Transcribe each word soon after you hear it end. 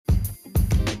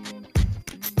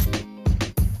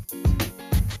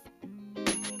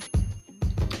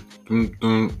Dum,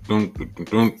 dum, dum, dum,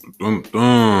 dum, dum,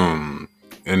 dum.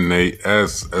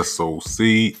 NASSOCIET.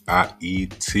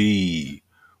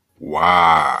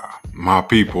 Wow. My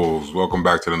peoples, welcome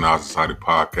back to the Now Society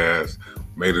Podcast.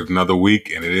 Made it another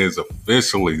week, and it is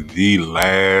officially the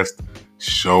last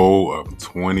show of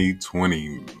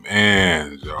 2020.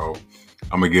 Man, Joe.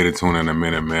 I'm going to get into it in a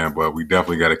minute, man, but we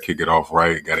definitely got to kick it off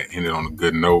right. Got to end it on a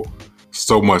good note.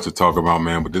 So much to talk about,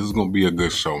 man, but this is going to be a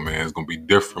good show, man. It's going to be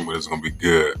different, but it's going to be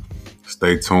good.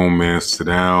 Stay tuned, man. Sit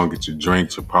down, get your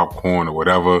drinks, your popcorn, or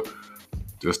whatever.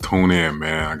 Just tune in,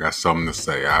 man. I got something to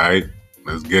say, all right?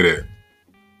 Let's get it.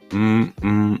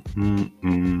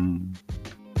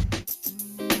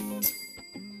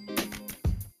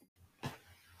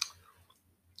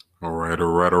 All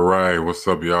right. What's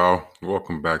up, y'all?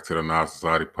 Welcome back to the Now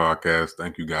Society Podcast.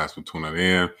 Thank you guys for tuning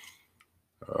in.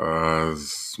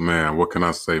 Man, what can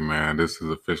I say, man? This is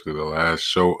officially the last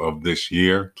show of this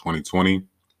year, 2020.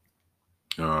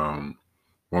 Won't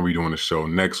be doing the show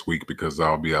next week because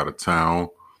I'll be out of town.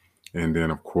 And then,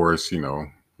 of course,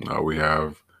 we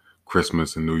have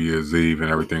Christmas and New Year's Eve and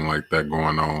everything like that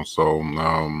going on. So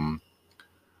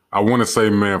I want to say,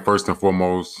 man, first and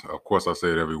foremost, of course, I say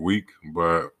it every week,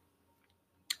 but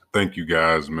thank you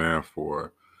guys, man,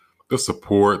 for the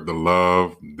support, the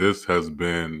love. This has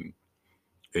been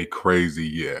a crazy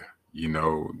year. You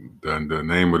know, the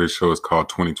name of this show is called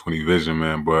 2020 Vision,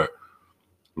 man. But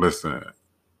listen,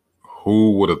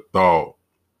 who would have thought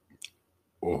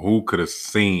or who could have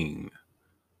seen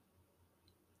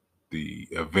the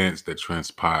events that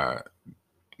transpired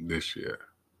this year?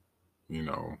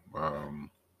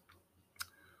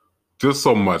 Just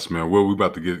so much, man. Well, we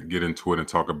about to get into it and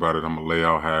talk about it. I'm gonna lay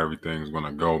out how everything's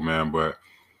gonna go, man. But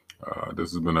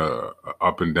this has been a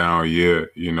up and down year,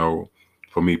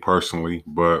 for me personally,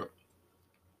 but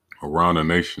around the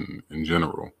nation in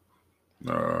general.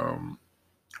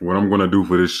 What I'm gonna do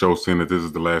for this show, seeing that this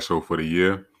is the last show for the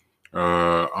year,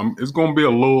 it's gonna be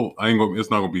it's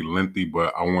not gonna be lengthy,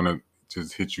 but I want to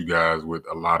just hit you guys with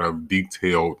a lot of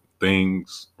detailed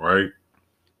things, right?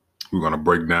 We're gonna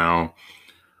break down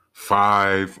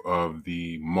 5 of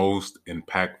the most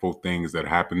impactful things that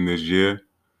happened this year.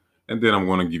 And then I'm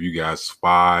going to give you guys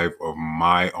 5 of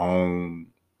my own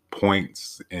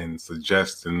points and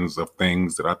suggestions of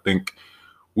things that I think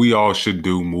we all should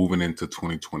do moving into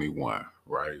 2021,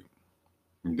 right?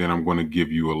 And then I'm going to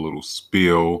give you a little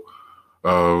spiel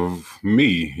of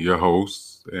me, your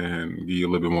host, and give you a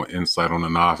little bit more insight on the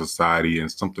Nas Society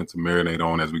and something to marinate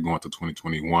on as we go into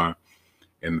 2021.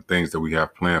 And the things that we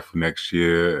have planned for next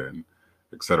year, and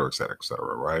et cetera,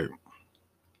 right?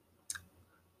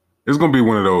 It's gonna be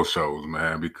one of those shows,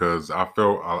 man, because I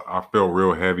felt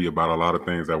real heavy about a lot of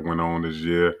things that went on this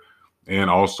year, and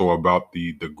also about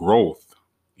the growth,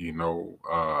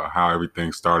 how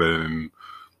everything started and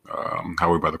how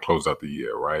we're about to close out the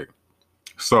year, right?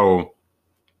 So,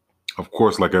 of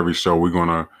course, like every show, we're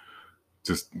gonna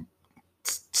just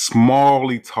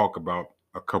smallly talk about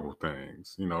a couple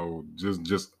things,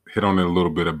 just hit on it a little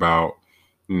bit about,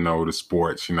 the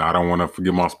sports. I don't want to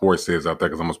forget my sports heads out there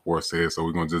because I'm a sports head. So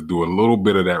we're going to just do a little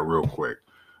bit of that real quick.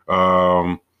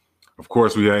 Of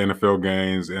course, we had NFL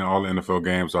games, and all the NFL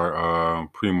games are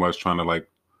pretty much trying to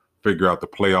figure out the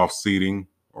playoff seeding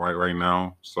right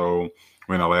now. So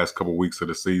we're in the last couple weeks of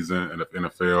the season and the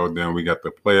NFL. Then we got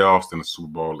the playoffs, then the Super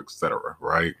Bowl, etc.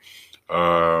 Right.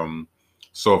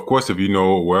 So, of course, if you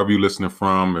know wherever you're listening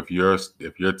from, if your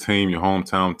team, your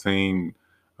hometown team,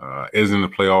 is in the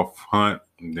playoff hunt,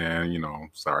 then,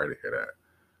 sorry to hear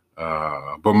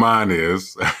that. But mine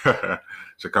is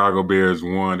Chicago Bears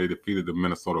won. They defeated the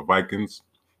Minnesota Vikings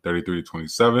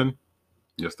 33-27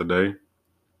 yesterday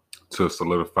to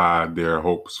solidify their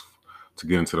hopes to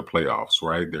get into the playoffs,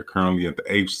 right? They're currently at the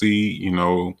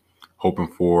AFC, hoping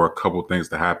for a couple things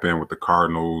to happen with the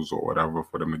Cardinals or whatever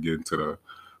for them to get into the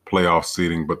playoff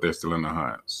seeding, but they're still in the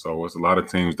hunt. So it's a lot of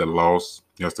teams that lost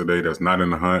yesterday that's not in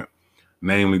the hunt,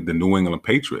 namely the New England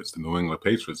Patriots. The New England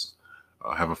Patriots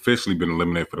have officially been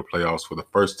eliminated for the playoffs for the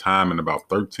first time in about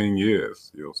 13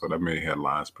 years. So that made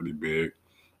headlines pretty big.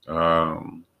 So,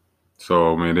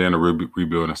 man, they're in the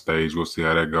rebuilding stage. We'll see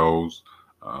how that goes.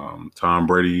 Tom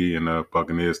Brady and the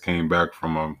Buccaneers came back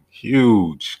from a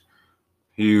huge,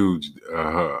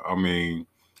 Atlanta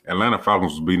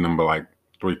Falcons was beating them by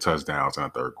 3 touchdowns in the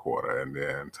third quarter, and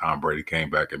then Tom Brady came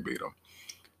back and beat them.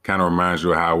 Kind of reminds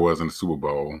you of how it was in the Super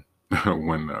Bowl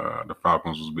when the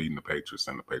Falcons was beating the Patriots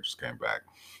and the Patriots came back.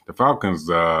 The Falcons,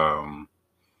 I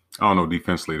don't know,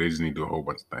 defensively, they just need to do a whole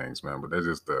bunch of things, man. But it's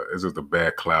just a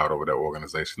bad cloud over that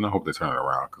organization. I hope they turn it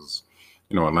around because,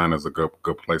 Atlanta's a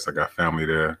good place. I got family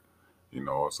there.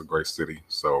 It's a great city.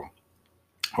 So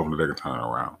hopefully they can turn it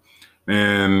around.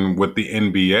 And with the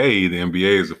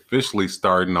NBA is officially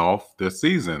starting off the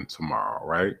season tomorrow,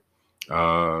 right?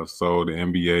 So the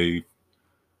NBA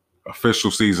official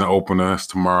season opener is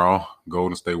tomorrow.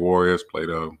 Golden State Warriors play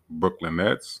the Brooklyn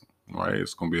Nets, right?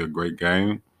 It's going to be a great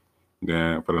game.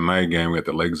 Then for the night game, we got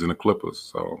the Lakers and the Clippers.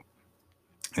 So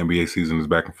NBA season is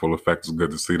back in full effect. It's good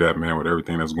to see that, man, with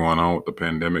everything that's going on with the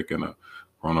pandemic and the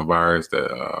coronavirus,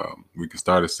 that we can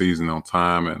start a season on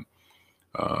time and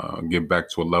get back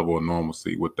to a level of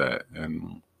normalcy with that.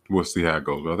 And we'll see how it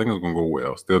goes. But I think it's going to go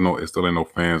well. It still ain't no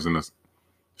fans in the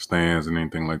stands and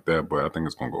anything like that, but I think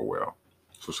it's going to go well.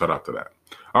 So shout out to that.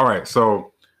 All right.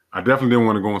 So I definitely didn't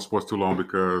want to go on sports too long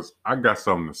because I got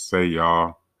something to say,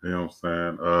 y'all. You know what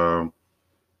I'm saying?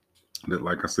 That,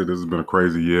 like I said, this has been a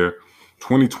crazy year.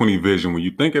 2020 vision. When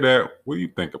you think of that, what do you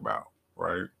think about,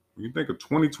 right? When you think of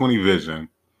 2020 vision,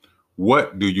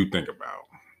 what do you think about?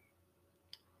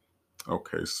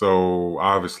 Okay, so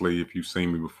obviously, if you've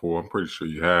seen me before, I'm pretty sure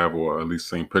you have, or at least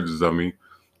seen pictures of me.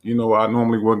 You know, I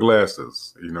normally wear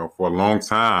glasses. You know, for a long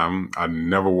time, I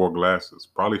never wore glasses,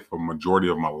 probably for majority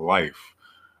of my life.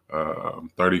 I'm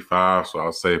 35, so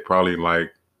I'll say probably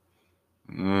like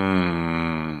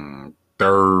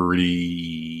 30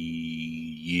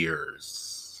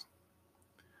 years.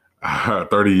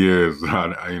 30 years,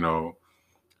 you know,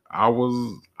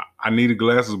 I needed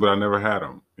glasses, but I never had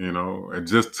them. You know, it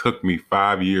just took me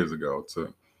 5 years ago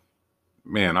to,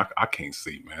 man, I can't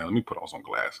see, man. Let me put on some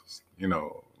glasses. You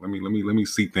know, let me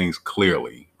see things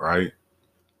clearly, right?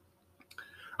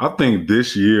 I think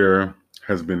this year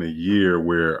has been a year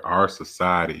where our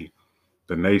society,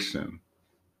 the nation,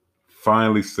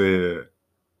 finally said,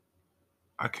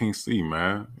 I can't see,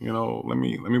 man. You know, I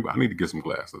need to get some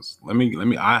glasses.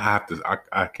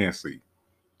 I can't see.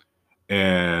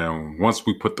 And once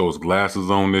we put those glasses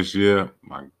on this year,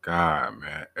 my God,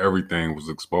 man, everything was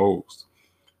exposed.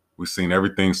 We seen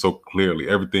everything so clearly.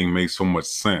 Everything made so much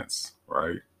sense,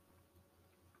 right?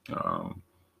 Um,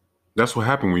 that's what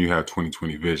happened when you have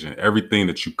 2020 vision. Everything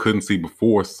that you couldn't see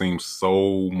before seems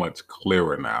so much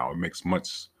clearer now. It makes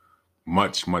much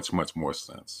more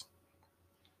sense.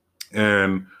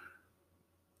 And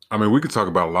I mean, we could talk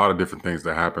about a lot of different things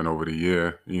that happened over the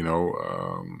year, you know,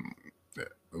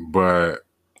 but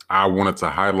I wanted to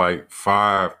highlight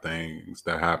 5 things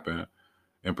that happened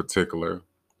in particular,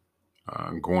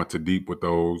 go into deep with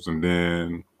those, and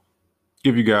then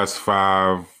give you guys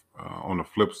 5 on the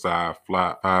flip side,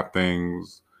 5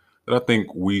 things that I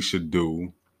think we should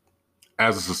do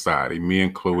as a society, me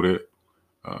included,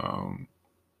 um,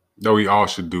 that we all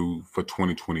should do for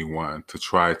 2021 to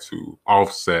try to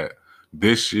offset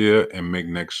this year and make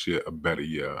next year a better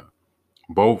year,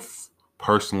 both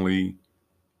personally,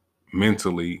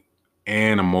 mentally,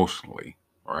 and emotionally,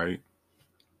 right?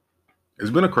 It's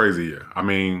been a crazy year. I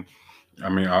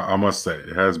must say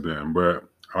it has been, but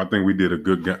I think we did a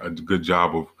good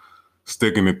job of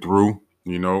sticking it through.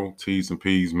 You know, T's and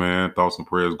P's, man. Thoughts and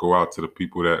prayers go out to the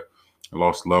people that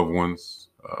lost loved ones,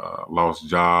 lost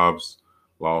jobs,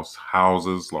 lost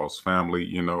houses, lost family.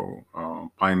 You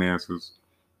know, finances.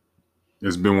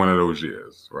 It's been one of those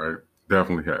years, right?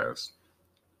 Definitely has.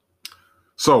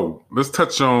 So let's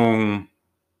touch on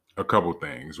a couple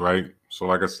things, right? So,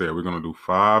 like I said, we're gonna do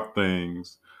 5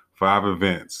 things, 5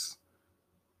 events,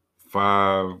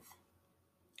 5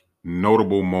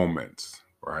 notable moments,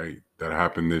 right, that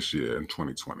happened this year in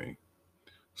 2020.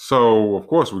 So, of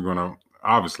course, we're gonna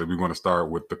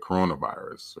start with the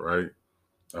coronavirus, right?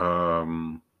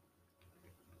 Um,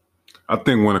 I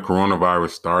think when the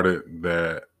coronavirus started,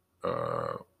 that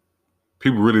uh,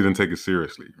 people really didn't take it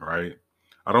seriously, right?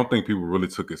 I don't think people really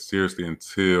took it seriously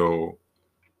until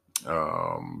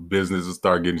businesses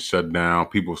started getting shut down.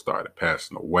 People started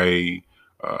passing away.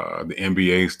 The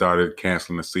NBA started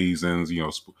canceling the seasons.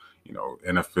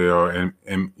 NFL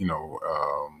and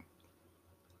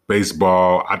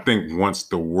baseball. I think once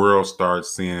the world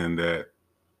starts seeing that,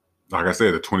 like I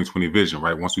said, the 2020 vision,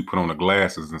 right? Once we put on the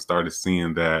glasses and started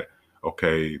seeing that,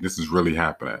 okay, this is really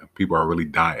happening. People are really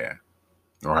dying,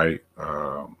 right?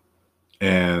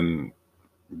 And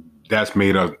that's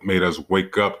made us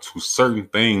wake up to certain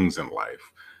things in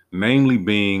life, namely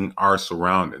being our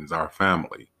surroundings, our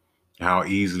family, how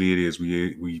easily it is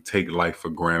we take life for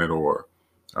granted, or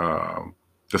um,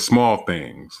 the small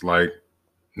things like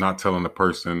not telling the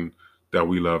person that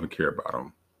we love and care about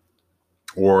them,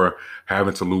 or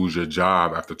having to lose your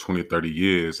job after 20, 30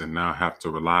 years and now have to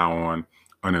rely on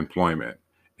unemployment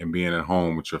and being at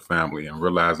home with your family and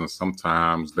realizing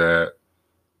sometimes that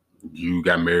you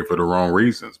got married for the wrong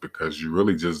reasons because you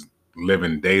really just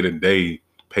living day to day,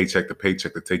 paycheck to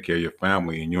paycheck to take care of your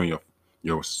family, and you and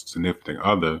your significant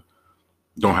other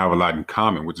don't have a lot in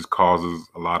common, which just causes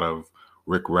a lot of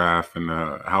riffraff in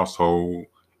the household.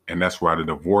 And that's why the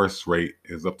divorce rate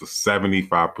is up to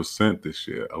 75% this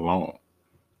year alone,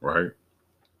 right?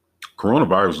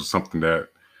 Coronavirus is something that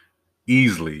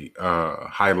easily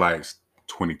highlights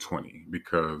 2020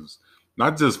 because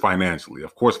not just financially,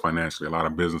 of course, financially, a lot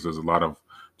of businesses, a lot of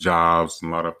jobs,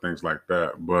 and a lot of things like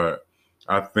that. But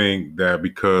I think that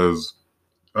because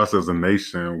us as a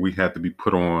nation, we had to be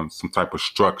put on some type of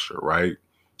structure, right?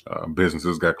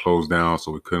 Businesses got closed down,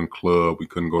 so we couldn't club, we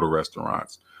couldn't go to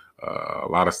restaurants. A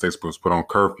lot of states was put on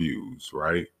curfews,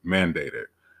 right? Mandated.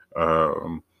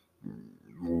 Um,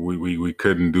 we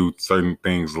couldn't do certain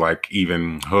things like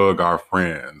even hug our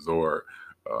friends or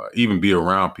even be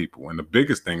around people. And the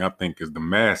biggest thing I think is the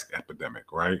mask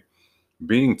epidemic, right?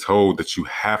 Being told that you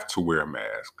have to wear a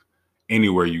mask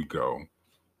anywhere you go.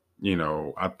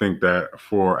 I think that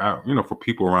for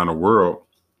people around the world,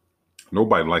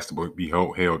 nobody likes to be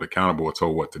held accountable or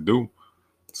told what to do.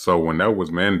 So when that was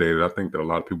mandated, I think that a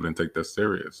lot of people didn't take that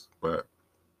serious. But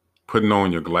putting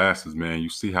on your glasses, man, you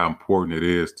see how important it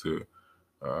is to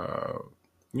uh,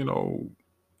 you know,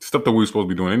 stuff that we're supposed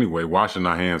to be doing anyway, washing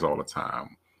our hands all the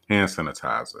time, hand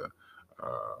sanitizer,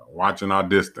 watching our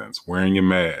distance, wearing your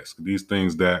mask, these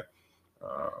things that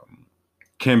um,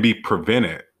 can be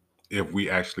prevented if we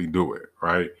actually do it,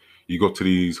 right? You go to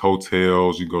these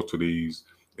hotels, you go to these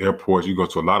airports, you go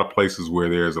to a lot of places where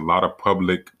there's a lot of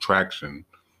public traction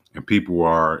and people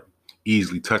are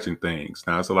easily touching things.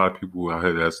 Now, there's a lot of people out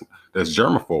here that's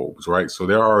germaphobes, right? So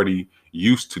they're already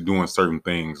used to doing certain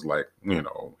things like, hand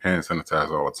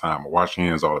sanitizer all the time or wash your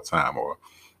hands all the time or,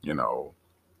 you know,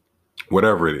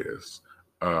 whatever it is.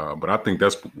 But I think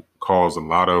that's caused a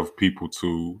lot of people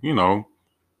to,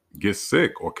 get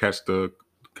sick or catch the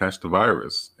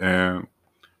virus. And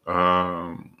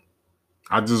um,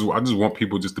 I just want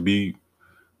people just to be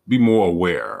more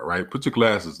aware, right? Put your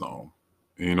glasses on,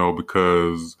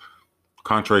 because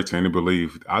contrary to any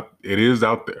belief, it is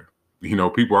out there.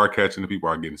 People are catching it, people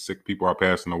are getting sick, people are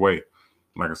passing away.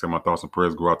 Like I said, my thoughts and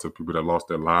prayers go out to people that lost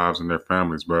their lives and their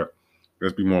families, but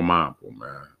let's be more mindful,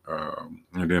 man.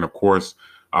 And then, of course,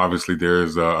 obviously,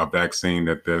 there's a vaccine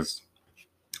that's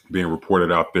being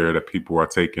reported out there that people are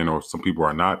taking or some people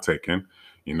are not taking,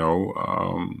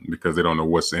 because they don't know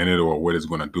what's in it or what it's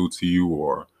going to do to you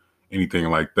or anything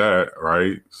like that,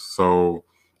 right? So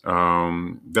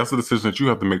that's a decision that you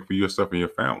have to make for yourself and your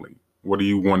family. What do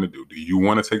you want to do? Do you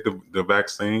want to take the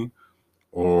vaccine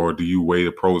or do you weigh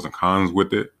the pros and cons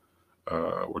with it?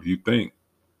 What do you think?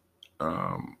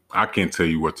 I can't tell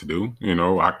you what to do.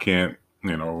 I can't,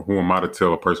 who am I to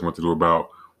tell a person what to do about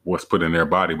what's put in their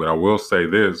body? But I will say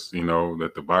this,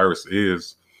 that the virus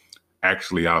is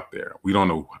actually out there. We don't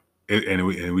know, and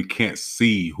we can't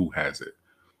see who has it.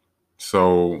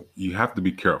 So you have to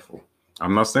be careful.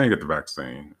 I'm not saying get the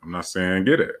vaccine. I'm not saying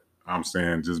get it. I'm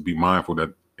saying just be mindful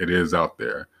that it is out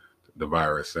there, the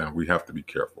virus, and we have to be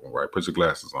careful, right? Put your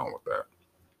glasses on with that.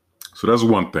 So that's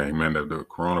one thing, man. That the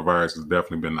coronavirus has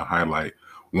definitely been the highlight,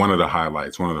 one of the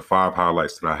highlights, one of the 5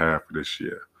 highlights that I have for this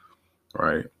year,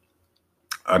 right?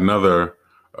 Another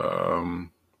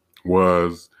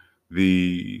was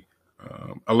the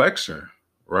election,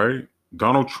 right?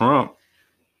 Donald Trump,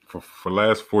 for the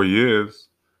last 4 years,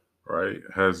 right,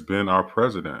 has been our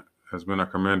president, has been our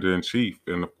commander in chief.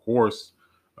 And of course,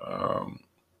 um,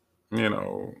 you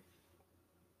know,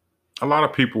 a lot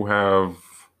of people have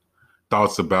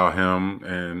thoughts about him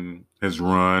and his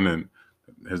run and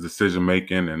his decision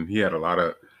making. And he had a lot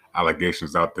of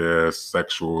allegations out there,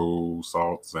 sexual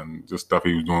assaults and just stuff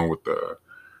he was doing with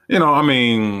he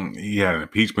had an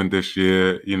impeachment this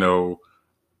year.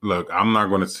 Look, I'm not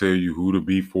going to tell you who to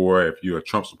be for. If you're a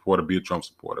Trump supporter, be a Trump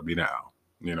supporter. Be now.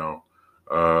 You know,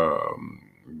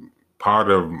 part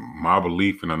of my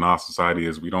belief in a non-society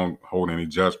is we don't hold any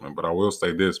judgment. But I will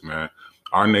say this, man: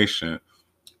 our nation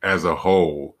as a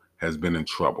whole has been in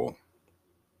trouble.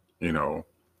 You know,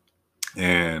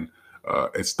 and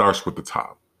it starts with the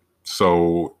top.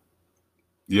 So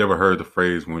you ever heard the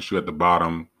phrase, "Once you're at the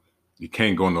bottom, you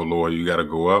can't go no lower. You got to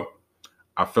go up."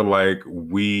 I feel like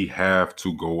we have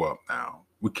to go up now.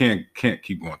 We can't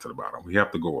keep going to the bottom. We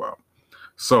have to go up.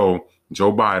 So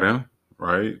Joe Biden,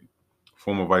 right,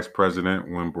 former vice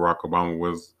president when Barack Obama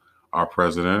was our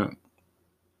president,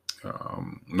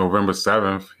 November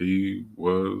 7th, he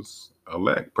was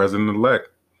president elect,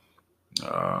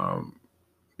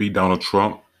 beat Donald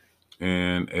Trump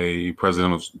in a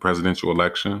presidential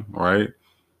election, right?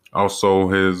 Also,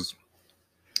 his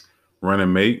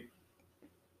running mate,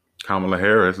 Kamala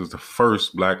Harris, is the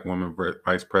first Black woman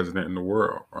vice president in the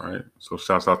world, right? So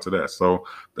shouts out to that. So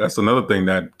that's another thing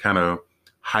that kind of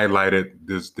highlighted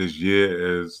this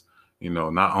year is,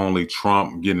 not only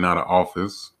Trump getting out of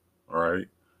office, all right,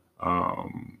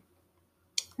 um,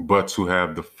 but to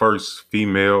have the first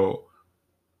female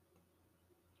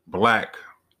black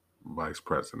vice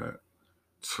president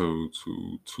to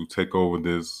take over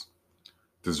this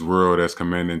world as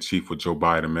commander in chief with Joe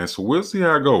Biden, man. So we'll see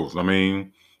how it goes. I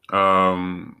mean,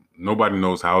 nobody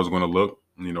knows how it's going to look.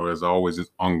 There's always this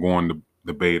ongoing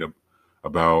debate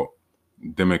about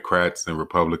Democrats and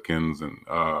Republicans, and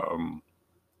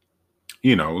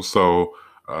so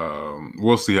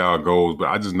we'll see how it goes. But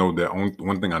I just know that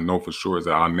one thing I know for sure is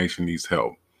that our nation needs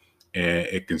help, and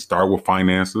it can start with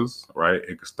finances, right?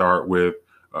 It can start with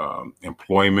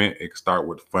employment. It can start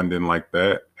with funding like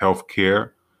that,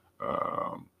 healthcare.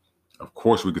 Um, of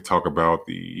course, we could talk about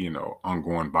the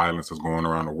ongoing violence that's going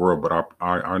around the world, but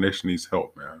our nation needs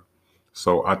help, man.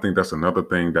 So I think that's another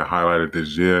thing that highlighted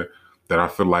this year, that I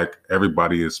feel like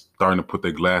everybody is starting to put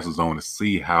their glasses on to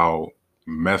see how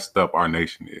messed up our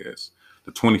nation is.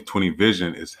 The 2020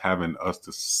 vision is having us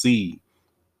to see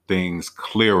things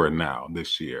clearer now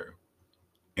this year.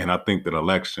 And I think that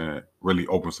election really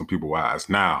opened some people's eyes.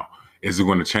 Now, is it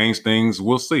going to change things?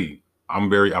 We'll see. I'm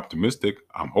very optimistic.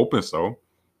 I'm hoping so.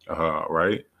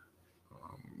 Right.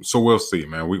 So we'll see,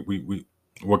 man. We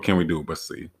what can we do but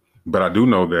see? But I do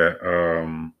know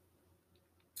that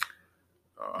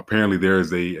apparently there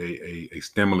is a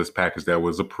stimulus package that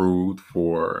was approved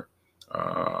for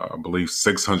I believe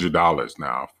 $600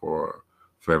 now for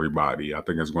everybody. I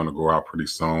think it's going to go out pretty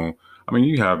soon. I mean,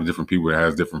 you have different people that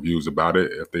has different views about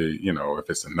it, if they, if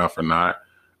it's enough or not.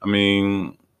 I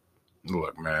mean,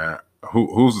 look, man,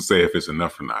 who's to say if it's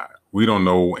enough or not? We don't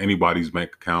know anybody's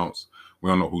bank accounts. We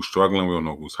don't know who's struggling. We don't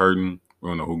know who's hurting. We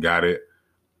don't know who got it.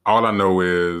 All I know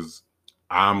is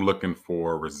I'm looking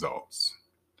for results,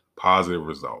 positive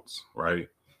results, right?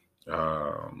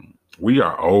 We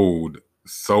are owed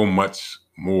so much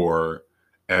more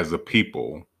as a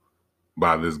people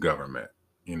by this government,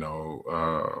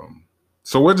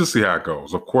 so we'll just see how it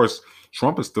goes. Of course,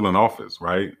 Trump is still in office,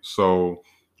 right? So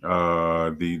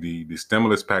the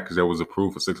stimulus package that was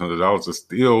approved for $600 is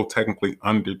still technically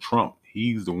under Trump.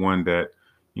 He's the one that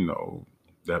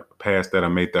that passed that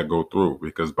and made that go through,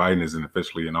 because Biden isn't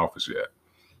officially in office yet.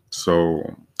 So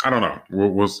I don't know.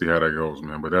 We'll see how that goes,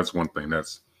 man. But that's one thing I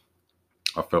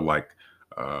feel like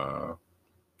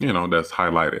that's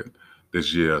highlighted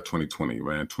this year, 2020,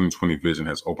 man. 2020 vision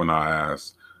has opened our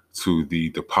eyes to the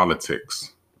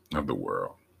politics of the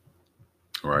world,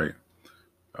 right?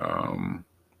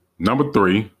 Number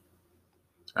three,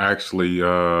 actually,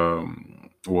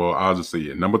 well, I'll just say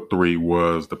it. Number three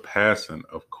was the passing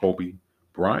of Kobe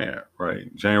Bryant,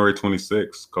 right? January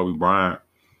 26th, Kobe Bryant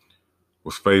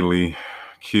was fatally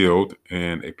killed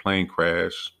in a plane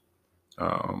crash.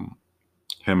 Him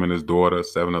and his daughter,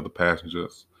 7 other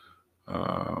passengers.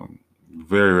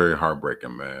 Very, very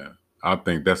heartbreaking, man. I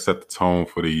think that set the tone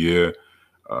for the year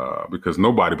because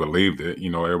nobody believed it.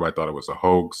 Everybody thought it was a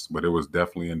hoax, but it was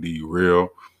definitely indeed real.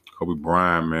 Kobe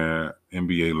Bryant, man,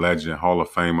 NBA legend, Hall of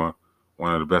Famer,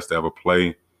 one of the best to ever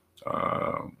play.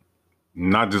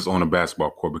 Not just on a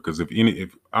basketball court, because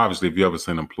if obviously if you ever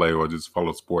seen him play or just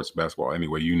follow sports basketball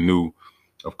anyway, you knew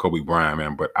of Kobe Bryant,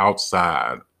 man. But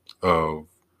outside of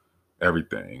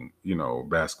everything,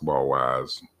 basketball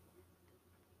wise,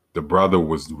 the brother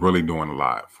was really doing a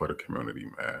lot for the community,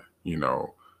 man.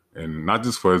 And not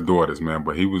just for his daughters, man,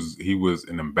 but he was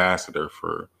an ambassador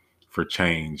for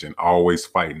change and always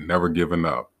fighting, never giving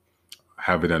up,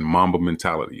 having that Mamba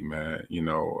mentality, man.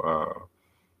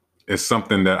 It's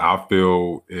something that I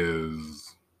feel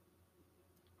is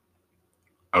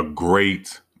a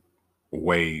great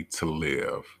way to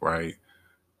live, right?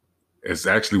 It's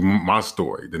actually my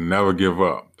story, to never give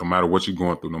up, no matter what you're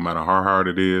going through, no matter how hard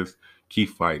it is, keep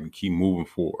fighting, keep moving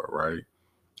forward, right?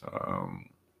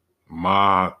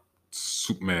 My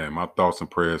thoughts and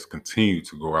prayers continue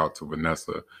to go out to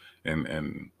Vanessa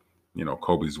and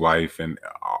Kobe's wife and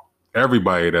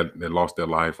everybody that lost their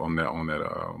life on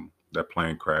that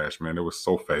plane crash, man. It was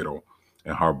so fatal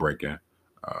and heartbreaking.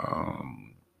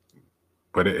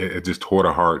 But it just tore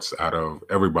the hearts out of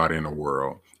everybody in the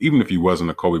world. Even if you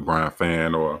wasn't a Kobe Bryant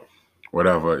fan or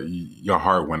whatever, your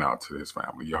heart went out to his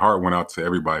family. Your heart went out to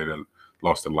everybody that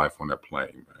lost their life on that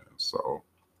plane, man. So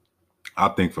I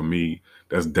think for me,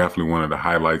 that's definitely one of the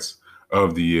highlights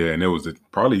of the year. And it was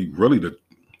probably really the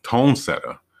tone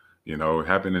setter. It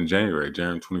happened in January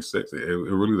 26th. It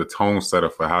really the tone setter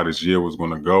for how this year was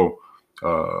going to go.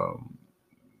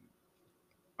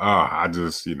 I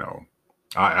just,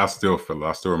 I still feel it.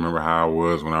 I still remember how I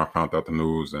was when I found out the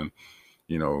news and,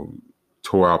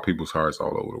 tore out people's hearts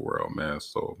all over the world, man.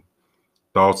 So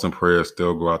thoughts and prayers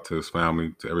still go out to his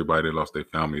family, to everybody that lost their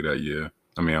family that year.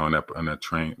 I mean, on that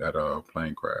train, that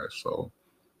plane crash. So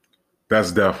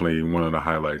that's definitely one of the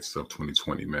highlights of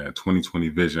 2020, man. 2020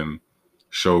 vision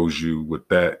shows you with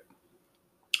that,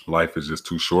 life is just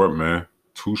too short, man.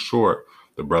 Too short.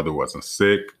 The brother wasn't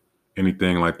sick,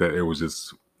 anything like that. It was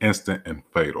just instant and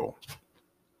fatal.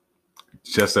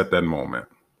 Just at that moment,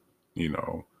 you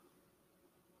know,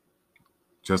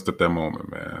 just at that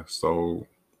moment, man. So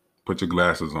put your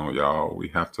glasses on, y'all. We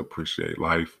have to appreciate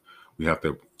life. We have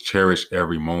to cherish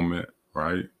every moment,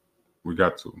 right? We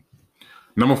got to.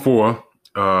 Number 4,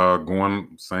 going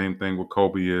same thing with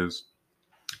Kobe is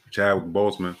Chadwick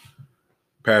Boseman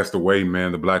passed away,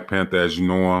 man. The Black Panther, as you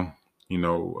know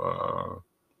him,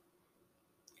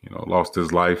 lost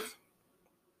his life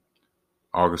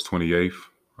August 28th.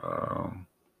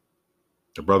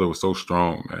 The brother was so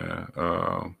strong,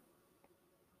 man.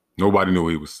 Nobody knew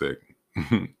he was sick,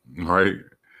 right?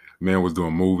 Man was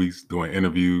doing movies, doing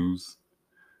interviews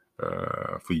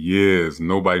for years.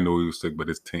 Nobody knew he was sick but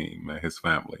his team, man, his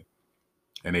family.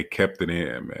 And they kept it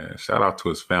in, man. Shout out to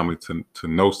his family to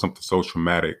know something so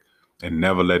traumatic and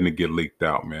never letting it get leaked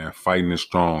out, man. Fighting it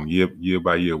strong year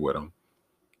by year with him.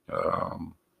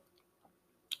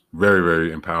 Very,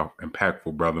 very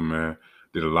impactful brother, man.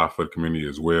 Did a lot for the community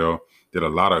as well. Did a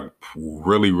lot of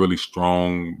really, really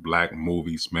strong Black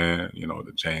movies, man. You know,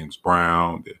 the James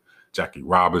Brown, the Jackie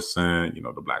Robinson, you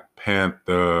know, the Black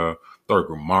Panther,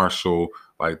 Thurgood Marshall.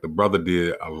 Like, the brother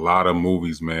did a lot of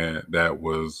movies, man, that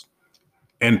was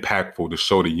impactful to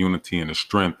show the unity and the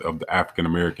strength of the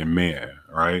African-American man,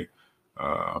 right?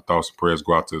 Thoughts and prayers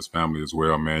go out to his family as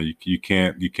well, man. You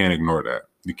can't ignore that.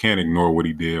 You can't ignore what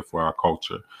he did for our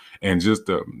culture, and just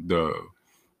the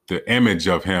image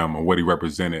of him and what he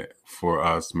represented for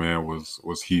us, man,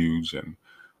 was huge. And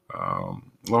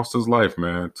lost his life,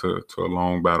 man, to a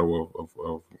long battle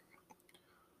of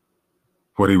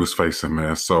what he was facing,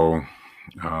 man. So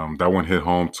that one hit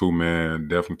home too, man.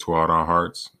 Definitely tore out our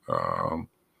hearts.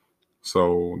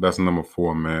 So that's number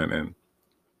 4, man. And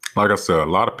like I said, a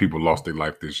lot of people lost their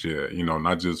life this year, you know,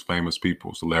 not just famous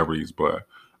people, celebrities, but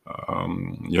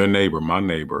your neighbor, my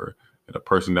neighbor, the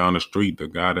person down the street, the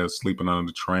guy that's sleeping under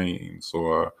the trains,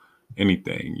 or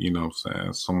anything, you know what I'm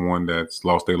saying? Someone that's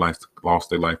lost their life to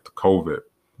COVID.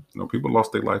 You know, people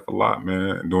lost their life a lot,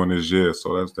 man, during this year.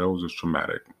 So that was just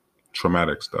traumatic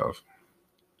stuff.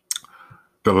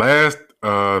 The last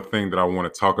thing that I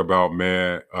want to talk about,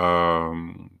 man,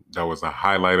 that was a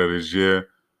highlight of this year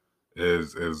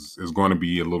is going to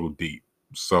be a little deep.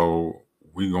 So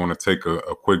we're going to take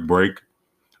a quick break,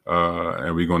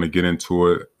 and we're going to get into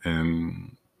it,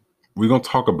 and we're going to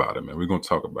talk about it, man. We're going to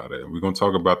talk about it. We're going to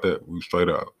talk about that straight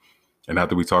up. And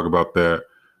after we talk about that,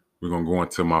 we're going to go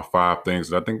into my 5 things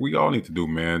that I think we all need to do,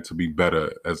 man, to be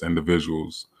better as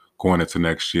individuals going into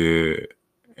next year,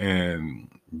 and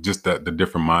just the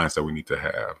different mindset we need to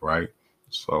have, right?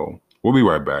 So we'll be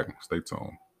right back. Stay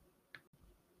tuned.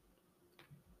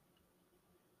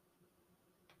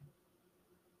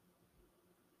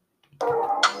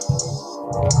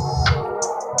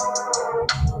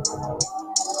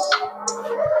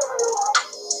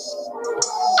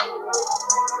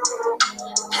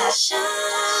 Passion,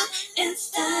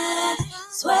 instant,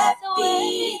 sweat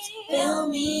beats, feel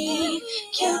me,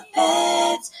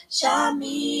 Cupid's shot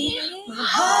me, my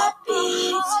heart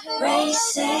beats,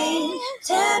 racing,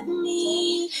 tempt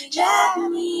me,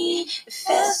 drag me, it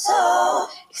feels so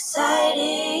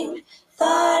exciting,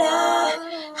 thought of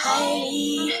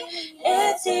highly,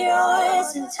 it's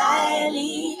yours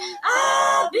entirely,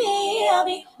 I'll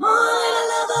be more than a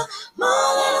lover,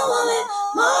 more than a woman,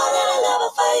 more than a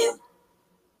lover for you.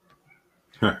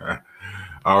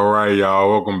 All right, y'all.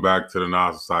 Welcome back to the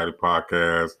Nas Society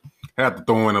podcast. Had to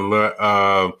throw in a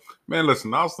little. Man,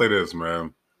 listen, I'll say this,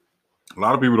 man. A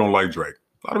lot of people don't like Drake.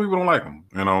 A lot of people don't like him.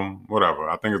 You know, whatever.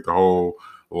 I think it's the whole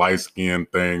light skin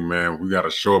thing, man. We got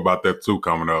a show about that too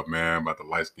coming up, man, about the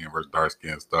light skin versus dark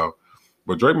skin stuff.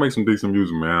 But Drake makes some decent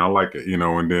music, man. I like it, you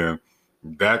know. And then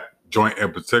that joint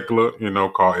in particular, you know,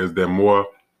 called "Is There More?"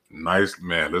 Nice,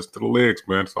 man. Listen to the lyrics,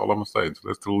 man. That's all I'm gonna say. Just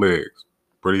listen to the lyrics.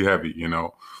 Pretty heavy, you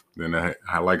know. Then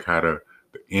I like how the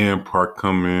end part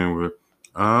come in with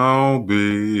 "I'll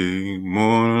be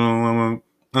more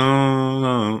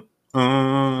for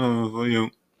you."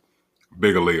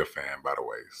 Big Aaliyah fan, by the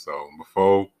way. So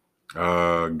before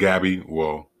Gabby,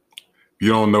 well, if you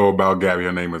don't know about Gabby,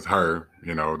 her name is Her,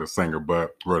 you know, the singer,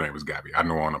 but real name is Gabby. I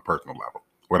know her on a personal level,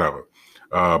 whatever.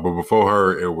 But before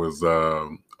her, it was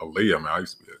Aaliyah, man. I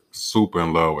used to be super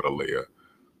in love with Aaliyah.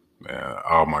 Man,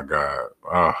 oh my God.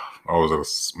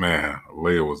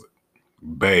 Aaliyah was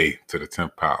Bay to the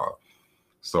 10th power.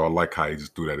 So I like how he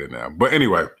just threw that in there. But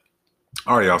anyway,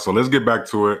 all right, y'all. So let's get back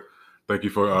to it. Thank you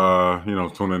for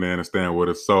tuning in and staying with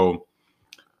us. So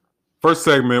first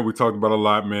segment, we talked about a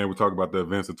lot, man. We talked about the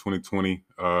events of 2020.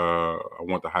 I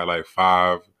want to highlight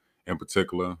 5 in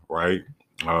particular, right?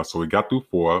 So we got through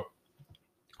 4.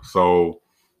 So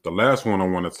the last one I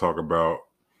want to talk about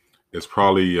is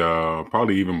probably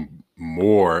even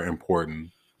more important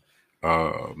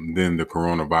than the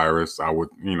coronavirus. I would,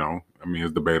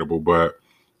 it's debatable, but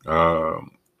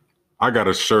I got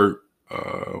a shirt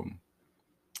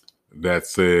that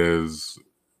says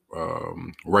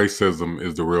racism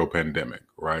is the real pandemic,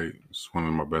 right? It's one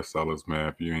of my best sellers, man.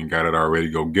 If you ain't got it already,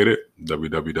 go get it.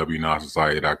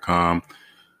 www.nosociety.com.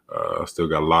 Still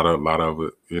got a lot of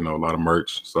it, a lot of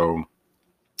merch. So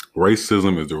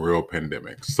racism is the real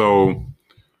pandemic. So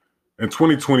in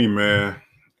 2020, man,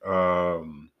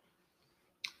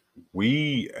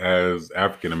 we as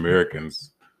African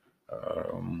Americans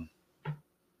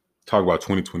talk about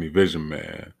 2020 vision,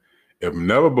 man. If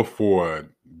never before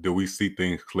do we see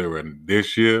things clearer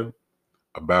this year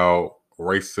about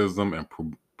racism and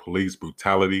police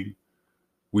brutality,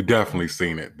 we definitely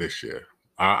seen it this year.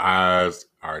 Our eyes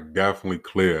are definitely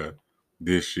clear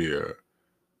this year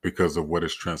because of what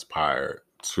has transpired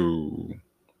to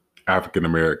African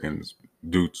Americans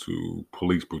due to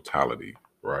police brutality,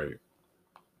 right?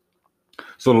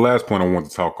 So the last point I want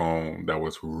to talk on that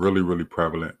was really, really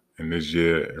prevalent in this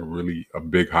year and really a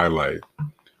big highlight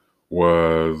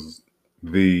was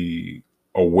the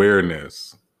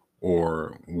awareness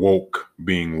or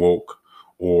being woke,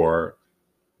 or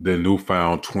the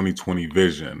newfound 2020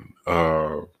 vision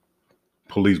of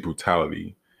police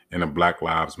brutality and the Black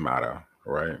Lives Matter,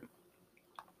 right?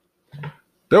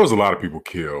 There was a lot of people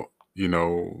killed,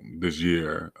 this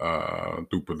year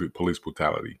through police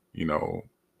brutality,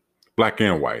 black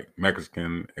and white,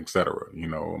 Mexican, etc.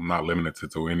 I'm not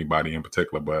limited to anybody in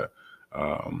particular, but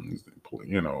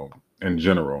in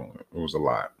general, it was a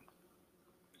lot.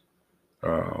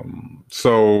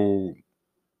 So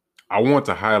I want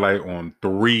to highlight on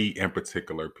 3 in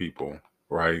particular people,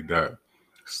 right, that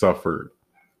suffered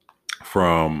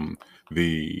from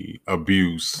the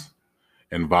abuse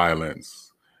and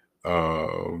violence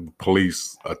of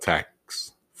police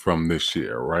attacks from this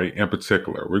year, right? In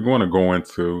particular, we're going to go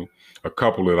into a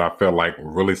couple that I felt like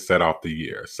really set off the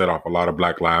year, set off a lot of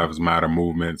Black Lives Matter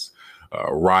movements,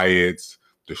 riots,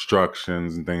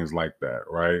 destructions, and things like that,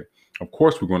 right? Of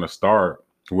course, we're going to start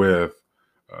with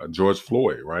George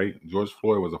Floyd, right? George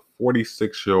Floyd was a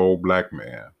 46-year-old black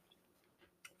man,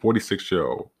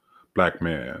 46-year-old black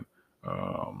man.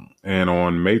 And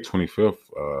on May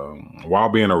 25th, while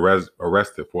being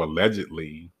arrested for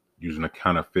allegedly using a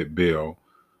counterfeit bill,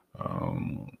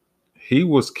 he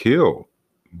was killed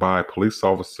by a police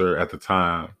officer at the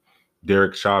time,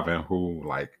 Derek Chauvin, who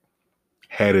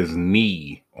had his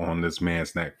knee on this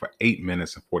man's neck for 8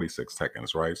 minutes and 46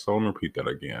 seconds, right? So let me repeat that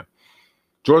again.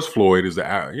 George Floyd is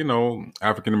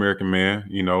African American man.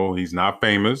 He's not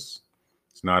famous.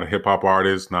 He's not a hip hop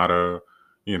artist, not a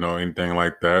anything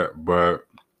like that. But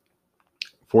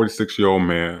 46-year-old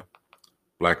man,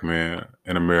 black man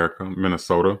in America,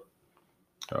 Minnesota,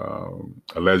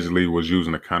 allegedly was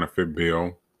using a counterfeit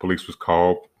bill. Police was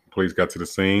called. Police got to the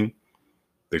scene.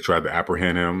 They tried to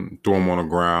apprehend him, threw him on the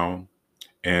ground.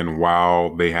 And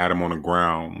while they had him on the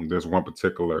ground, there's one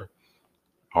particular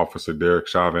officer, Derek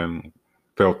Chauvin,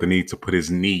 felt the need to put his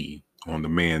knee on the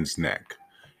man's neck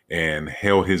and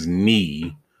held his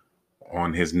knee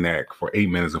on his neck for 8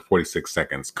 minutes and 46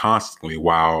 seconds constantly,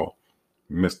 while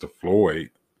Mr. Floyd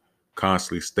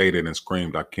constantly stated and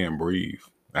screamed, "I can't breathe,"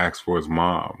 asked for his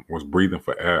mom, was breathing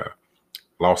for air,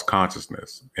 lost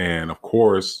consciousness. And of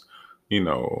course,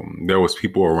 there was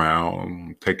people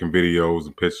around taking videos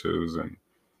and pictures, and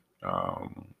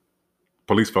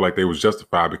police felt like they was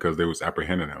justified because they was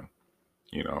apprehending him,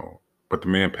 but the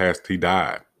man passed, he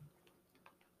died.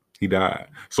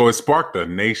 So it sparked a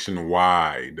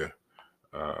nationwide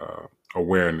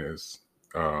awareness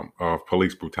of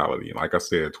police brutality. And like I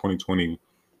said, 2020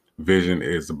 vision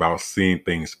is about seeing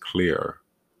things clearer,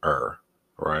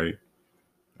 right?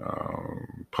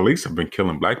 Police have been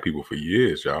killing black people for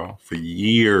years, y'all, for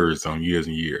years on years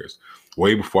and years.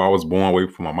 Way before I was born, way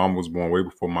before my mom was born, way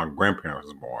before my grandparents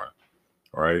was born,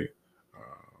 right?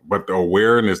 But the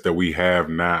awareness that we have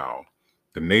now,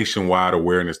 the nationwide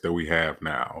awareness that we have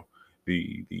now,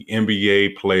 the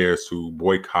NBA players who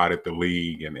boycotted the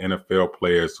league and NFL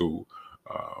players who,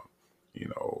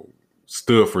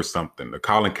 stood for something, the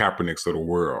Colin Kaepernicks of the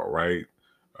world, right?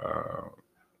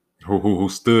 Who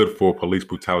stood for police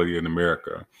brutality in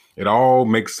America. It all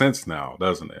makes sense now,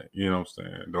 doesn't it? You know what I'm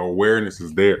saying? The awareness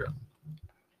is there.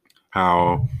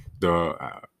 how the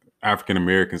African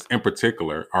Americans in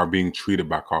particular are being treated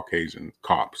by Caucasian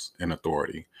cops in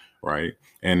authority, right?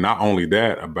 And not only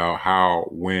that, about how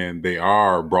when they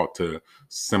are brought to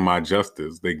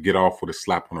semi-justice, they get off with a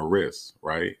slap on the wrist,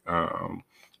 right?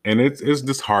 And it's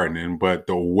disheartening, but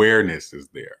the awareness is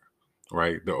there,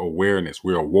 right? The awareness,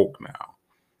 we're awoke now.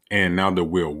 And now that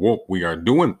we're woke, we are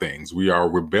doing things. We are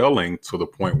rebelling to the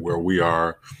point where we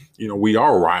are, we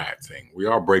are rioting. We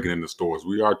are breaking into stores.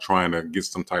 We are trying to get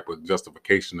some type of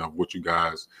justification of what you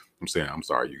guys, I'm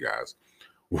sorry, you guys,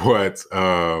 what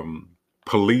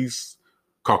police,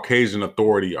 Caucasian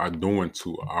authority are doing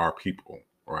to our people,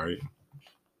 right?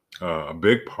 A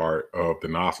big part of the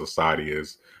Nas society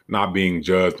is not being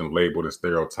judged and labeled and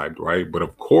stereotyped, right? But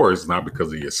of course, not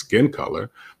because of your skin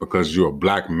color, because you're a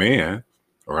black man,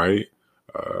 right?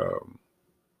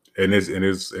 And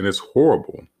it's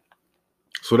horrible.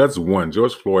 So that's one.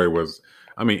 George Floyd was,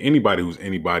 anybody who's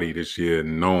anybody this year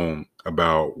known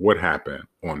about what happened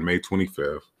on May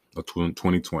 25th of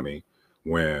 2020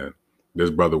 when this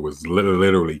brother was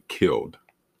literally killed,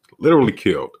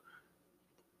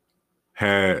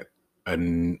 had a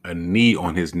knee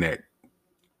on his neck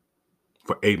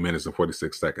for 8 minutes and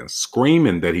 46 seconds,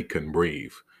 screaming that he couldn't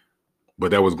breathe, but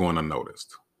that was going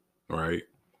unnoticed, right?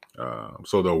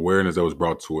 So the awareness that was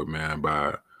brought to it, man,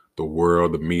 by the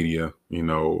world, the media,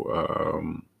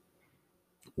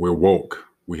 we're woke.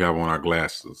 We have on our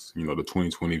glasses. The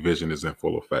 2020 vision is in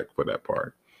full effect for that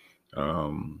part.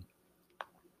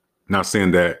 Not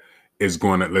saying that it's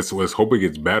going to, let's hope it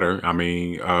gets better.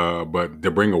 But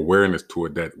to bring awareness to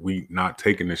it that we not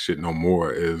taking this shit no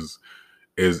more is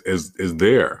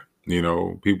there.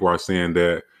 People are saying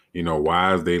that,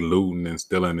 why is they looting and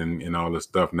stealing and all this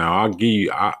stuff? Now I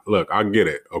get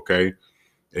it. Okay.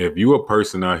 If you a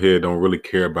person out here don't really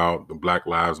care about the Black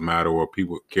Lives Matter or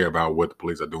people care about what the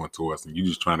police are doing to us, and you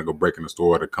just trying to go break in the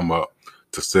store to come up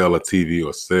to sell a TV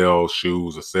or sell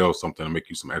shoes or sell something to make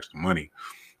you some extra money,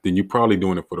 then you're probably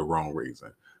doing it for the wrong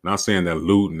reason. Not saying that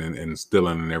looting and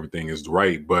stealing and everything is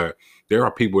right, but there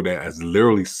are people that is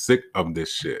literally sick of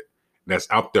this shit,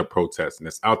 that's out there protesting,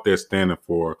 that's out there standing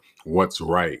for what's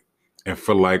right, and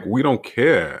feel like we don't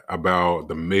care about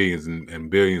the millions and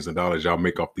billions of dollars y'all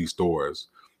make off these stores.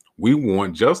 We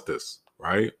want justice,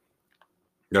 right?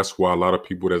 That's why a lot of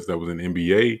people that was in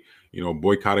NBA,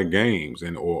 boycotted games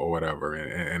or whatever,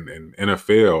 and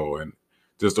NFL and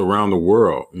just around the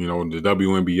world, the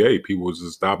WNBA, people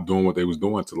just stopped doing what they was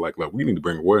doing to like we need to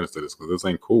bring awareness to this because this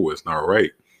ain't cool. It's not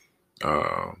right.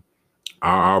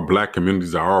 Our black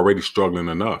communities are already struggling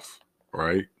enough,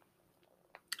 right?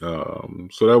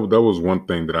 So that was one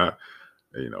thing that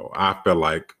I felt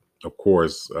like, of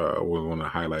course, was one of the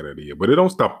highlight of the year. But it don't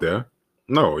stop there.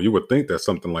 No, you would think that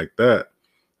something like that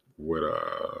would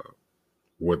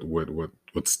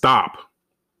stop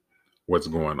what's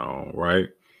going on, right?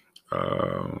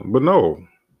 But no,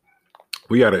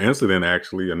 we had an incident,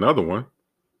 actually, another one,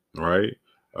 right?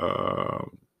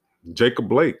 Jacob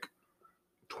Blake,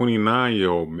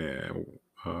 29-year-old man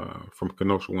from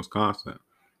Kenosha, Wisconsin.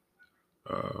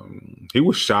 He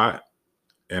was shot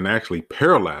and actually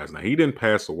paralyzed. Now, he didn't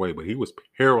pass away, but he was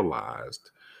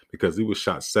paralyzed because he was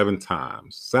shot 7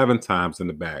 times in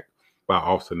the back by an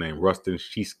officer named Rustin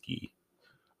Shesky.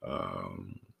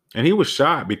 And he was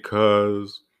shot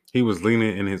because he was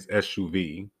leaning in his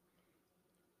SUV.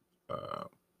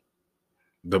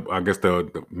 The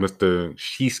Mr.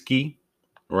 Shesky,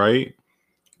 right,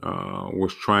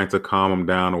 was trying to calm him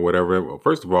down or whatever. Well,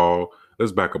 first of all,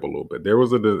 let's back up a little bit. There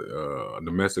was a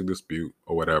domestic dispute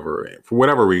or whatever, for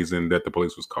whatever reason, that the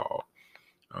police was called.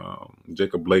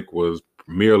 Jacob Blake was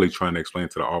merely trying to explain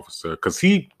to the officer, because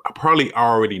he probably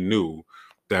already knew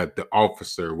that the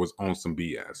officer was on some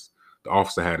BS. The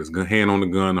officer had his hand on the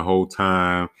gun the whole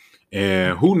time.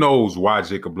 And who knows why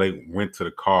Jacob Blake went to the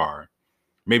car.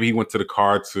 Maybe he went to the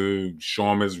car to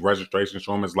show him his registration,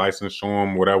 show him his license, show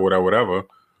him whatever.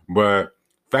 But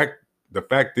the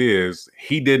fact is,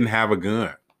 he didn't have a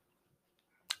gun.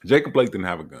 Jacob Blake didn't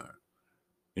have a gun.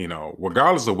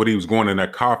 Regardless of what he was going in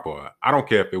that car for, I don't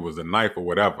care if it was a knife or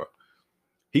whatever.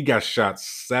 He got shot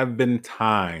 7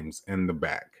 times in the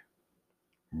back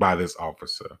by this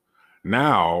officer.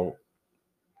 Now,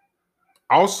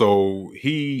 also,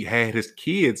 he had his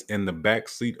kids in the back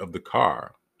seat of the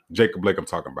car. Jacob Blake, I'm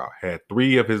talking about, had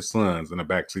 3 of his sons in the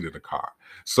back seat of the car.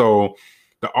 So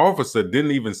the officer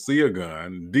didn't even see a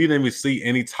gun, didn't even see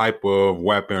any type of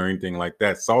weapon or anything like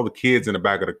that. Saw the kids in the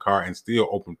back of the car and still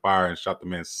opened fire and shot the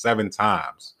man 7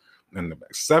 times in the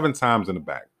back. 7 times in the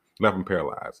back, left him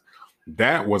paralyzed.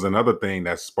 That was another thing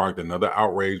that sparked another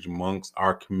outrage amongst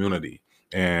our community.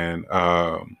 And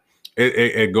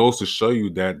it goes to show you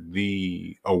that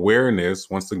the awareness,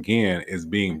 once again, is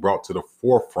being brought to the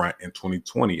forefront in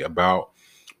 2020 about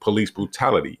police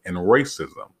brutality and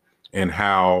racism, and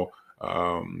how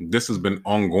this has been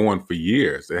ongoing for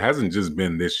years. It hasn't just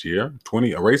been this year.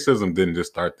 Racism didn't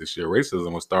just start this year.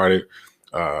 Racism was started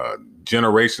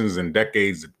generations and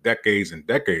decades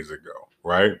ago,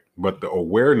 right? But the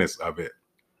awareness of it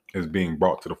is being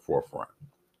brought to the forefront.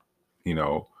 You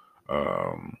know,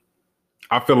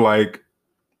 I feel like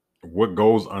what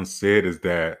goes unsaid is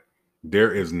that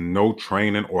there is no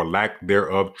training or lack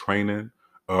thereof training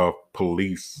of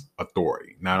police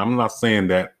authority. Now, I'm not saying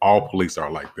that all police are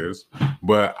like this,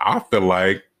 but I feel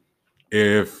like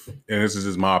and this is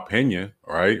just my opinion,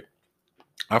 right?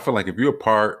 I feel like if you're a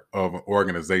part of an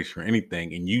organization or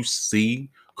anything and you see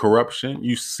corruption,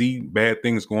 you see bad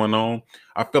things going on,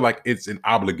 I feel like it's an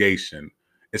obligation,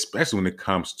 especially when it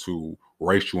comes to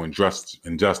racial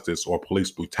injustice or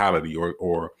police brutality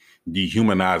or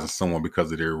dehumanizing someone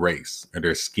because of their race or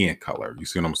their skin color. You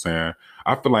see what I'm saying?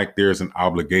 I feel like there's an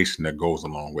obligation that goes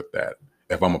along with that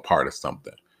if I'm a part of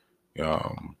something.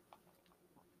 I'm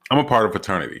a part of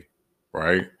fraternity,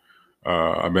 right?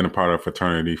 I've been a part of a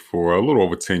fraternity for a little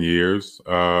over 10 years.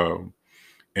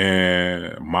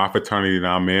 And my fraternity that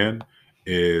I'm in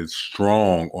is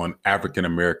strong on African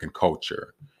American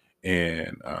culture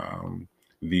and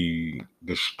the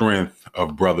strength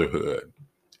of brotherhood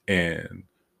and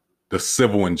the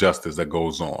civil injustice that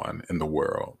goes on in the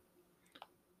world.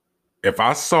 If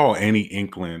I saw any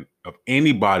inkling of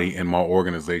anybody in my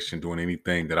organization doing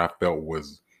anything that I felt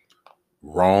was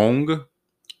wrong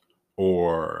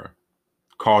or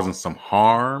causing some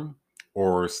harm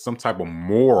or some type of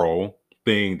moral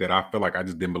thing that I feel like I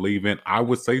just didn't believe in, I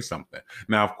would say something.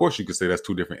 Now, of course, you could say that's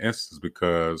two different instances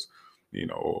because,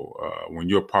 when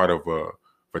you're part of a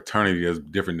fraternity, that's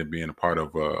different than being a part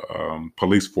of a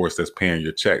police force that's paying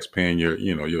your checks, paying your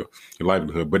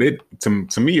livelihood. But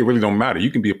to me, it really don't matter.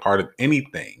 You can be a part of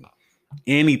anything,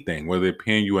 whether they're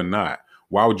paying you or not.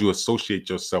 Why would you associate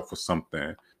yourself with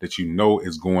something that you know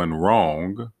is going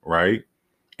wrong, right?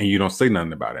 And you don't say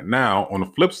nothing about it. Now, on the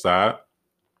flip side,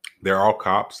 there are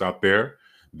cops out there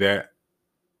that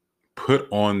put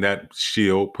on that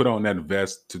shield, put on that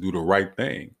vest to do the right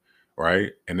thing,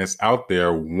 right? And it's out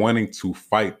there wanting to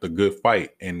fight the good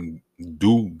fight and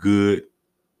do good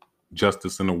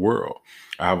justice in the world.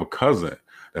 I have a cousin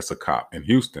that's a cop in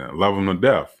Houston. I love him to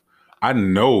death. I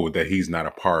know that he's not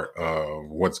a part of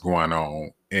what's going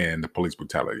on in the police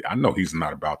brutality. I know he's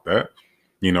not about that,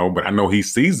 but I know he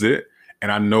sees it.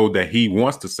 And I know that he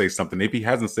wants to say something. If he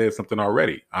hasn't said something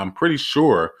already, I'm pretty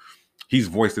sure he's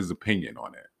voiced his opinion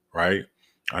on it, right?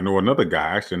 I know another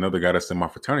guy that's in my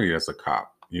fraternity that's a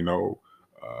cop,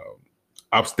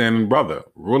 upstanding brother,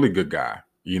 really good guy,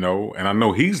 and I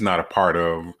know he's not a part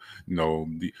of,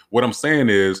 what I'm saying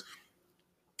is,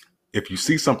 if you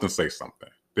see something, say something.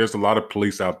 There's a lot of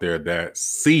police out there that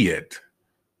see it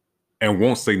and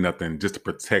won't say nothing just to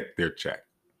protect their check.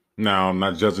 Now, I'm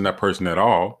not judging that person at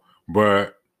all.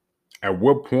 But at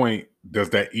what point does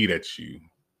that eat at you,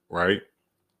 right?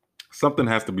 Something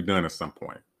has to be done at some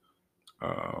point.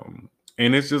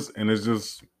 And it's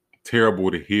just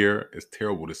terrible to hear. It's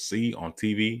terrible to see on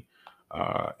TV.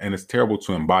 And it's terrible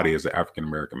to embody as an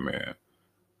African-American man.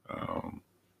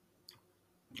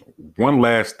 One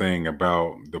last thing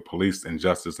about the police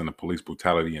injustice and the police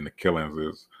brutality and the killings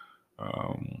is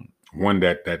one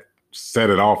that set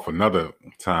it off another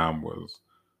time was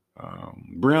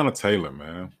Breonna Taylor,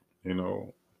 man.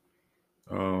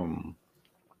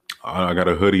 I got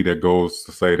a hoodie that goes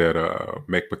to say that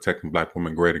make protecting Black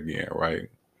women great again, right?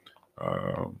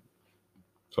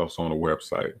 It's also on the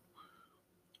website.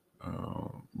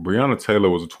 Breonna Taylor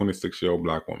was a 26-year-old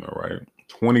Black woman, right?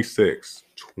 26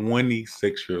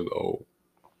 years old.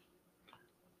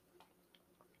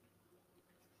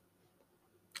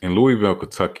 In Louisville,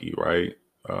 Kentucky, right?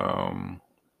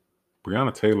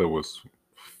 Breonna Taylor was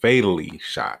fatally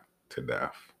shot to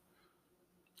death.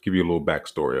 Give you a little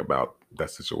backstory about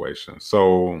that situation.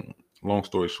 So, long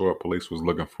story short, police was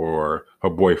looking for her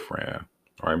boyfriend,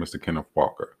 right, Mr. Kenneth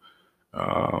Walker.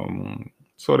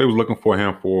 So they was looking for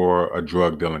him for a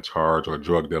drug dealing charge or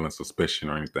drug dealing suspicion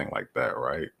or anything like that,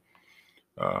 right?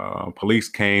 Police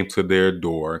came to their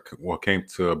door, came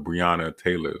to Breonna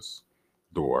Taylor's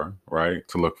door, right,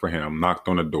 to look for him, knocked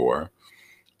on the door.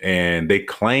 And they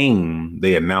claim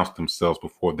they announced themselves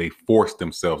before they forced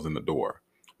themselves in the door,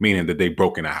 meaning that they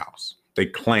broke in the house.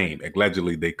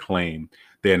 Allegedly they claim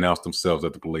they announced themselves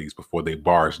at the police before they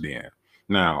barged in.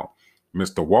 Now,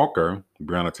 Mr. Walker,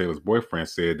 Breonna Taylor's boyfriend,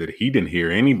 said that he didn't hear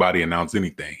anybody announce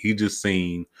anything. He just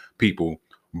seen people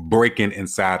breaking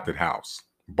inside the house,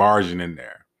 barging in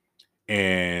there.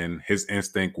 And his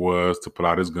instinct was to pull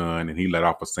out his gun, and he let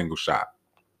off a single shot.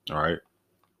 All right.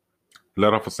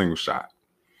 Let off a single shot.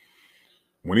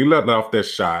 When he let off that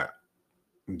shot,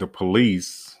 the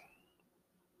police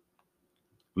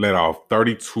let off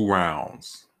 32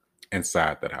 rounds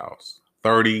inside that house.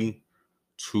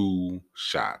 32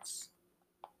 shots.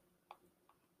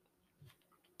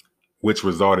 Which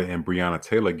resulted in Breonna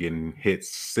Taylor getting hit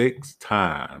 6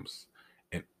 times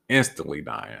and instantly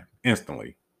dying.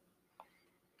 Instantly.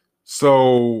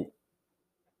 So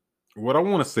what I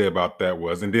want to say about that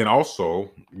was, and then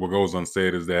also what goes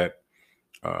unsaid is that,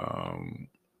 of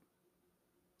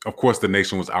course, the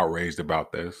nation was outraged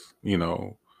about this. You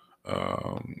know,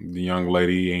 the young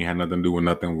lady ain't had nothing to do with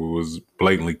nothing, was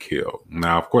blatantly killed.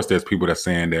 Now, of course, there's people that's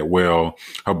saying that, well,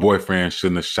 her boyfriend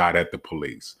shouldn't have shot at the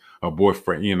police. Her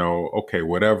boyfriend, you know, okay,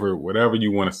 whatever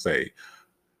you want to say.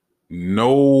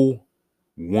 No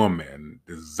woman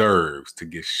deserves to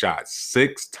get shot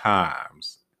 6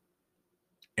 times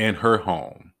in her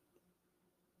home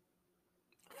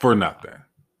for nothing.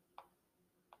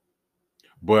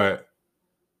 But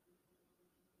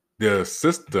the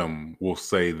system will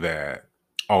say that,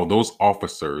 oh, those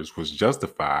officers was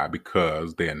justified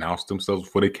because they announced themselves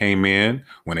before they came in.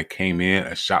 When they came in,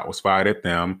 a shot was fired at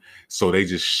them. So they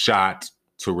just shot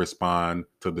to respond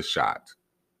to the shot.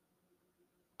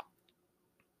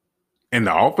 And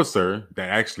the officer that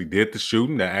actually did the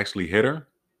shooting, that actually hit her,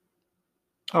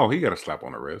 oh, he got a slap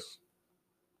on the wrist.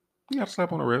 He got a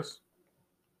slap on the wrist.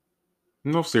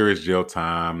 No serious jail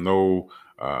time. No,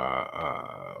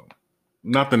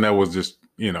 nothing that was just,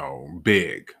 you know,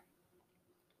 big.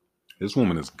 This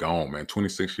woman is gone, man.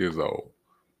 26 years old.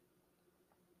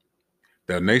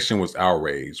 The nation was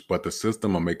outraged, but the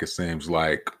system will make it seem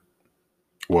like,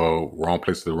 well, wrong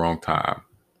place at the wrong time.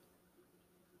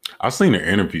 I seen an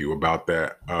interview about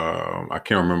that. I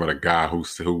can't remember the guy who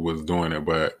was doing it,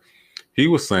 but he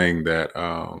was saying that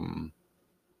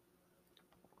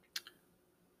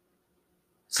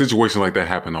situations like that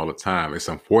happen all the time. It's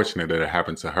unfortunate that it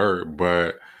happened to her,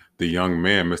 but the young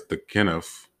man, Mr.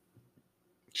 Kenneth,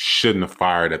 shouldn't have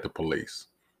fired at the police.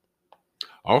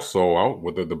 Also,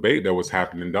 with the debate that was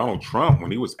happening, Donald Trump,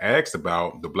 when he was asked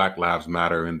about the Black Lives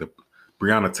Matter and the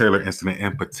Breonna Taylor incident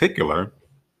in particular,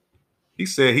 he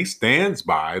said he stands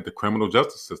by the criminal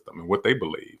justice system and what they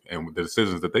believe and the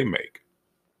decisions that they make.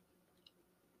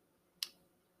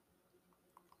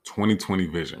 2020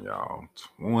 vision, y'all.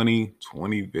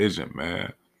 2020 vision,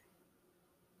 man.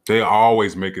 They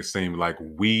always make it seem like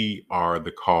we are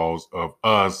the cause of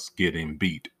us getting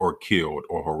beat or killed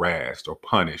or harassed or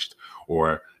punished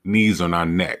or knees on our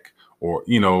neck. Or,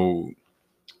 you know,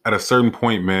 at a certain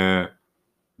point, man,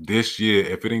 this year,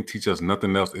 if it didn't teach us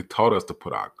nothing else, it taught us to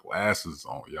put our glasses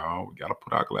on, y'all. We got to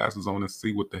put our glasses on and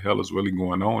see what the hell is really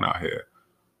going on out here.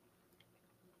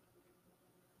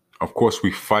 Of course,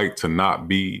 we fight to not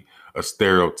be a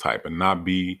stereotype and not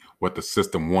be what the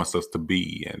system wants us to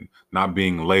be, and not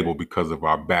being labeled because of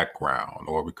our background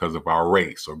or because of our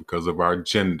race or because of our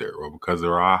gender or because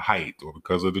of our height or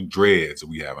because of the dreads that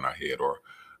we have in our head, or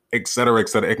et cetera, et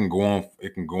cetera. It can go on,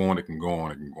 it can go on, it can go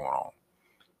on, it can go on.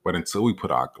 But until we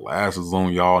put our glasses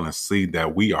on, y'all, and see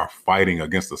that we are fighting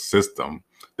against a system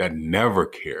that never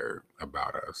cared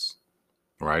about us,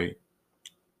 right?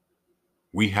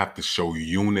 We have to show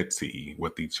unity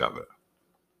with each other.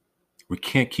 We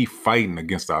can't keep fighting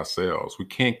against ourselves. We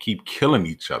can't keep killing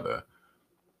each other.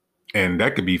 And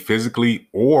that could be physically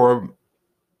or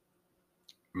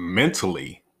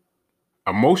mentally,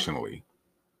 emotionally.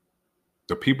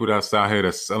 The people that's out here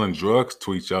that's selling drugs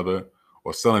to each other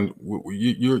or selling,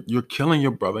 you're killing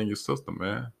your brother and your sister,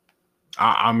 man.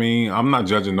 I mean, I'm not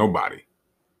judging nobody.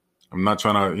 I'm not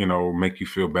trying to, you know, make you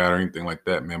feel bad or anything like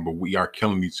that, man. But we are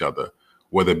killing each other,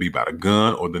 whether it be by the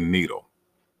gun or the needle.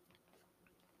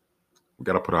 We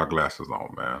got to put our glasses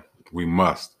on, man. We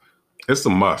must. It's a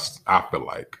must, I feel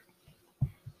like.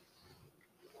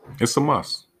 It's a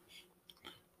must.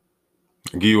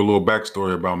 I'll give you a little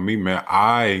backstory about me, man.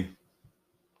 I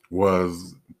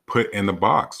was put in the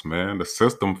box, man. The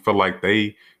system felt like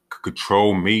they could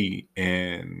control me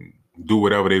and do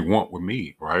whatever they want with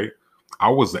me, right? I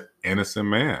was an innocent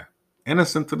man.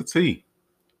 Innocent to the T.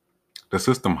 The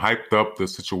system hyped up the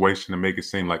situation to make it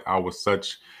seem like I was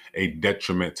such a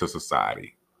detriment to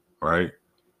society, right?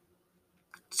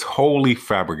 Totally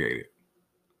fabricated.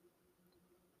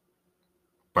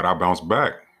 But I bounced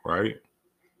back, right?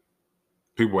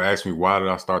 People ask me, why did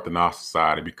I start the Nas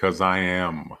Society? Because I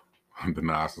am the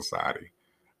Nas Society.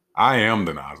 I am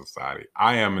the Nas Society.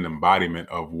 I am an embodiment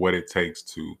of what it takes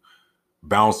to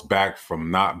bounce back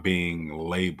from not being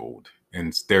labeled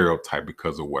and stereotyped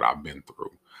because of what I've been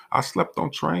through. I slept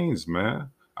on trains, man.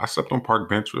 I slept on park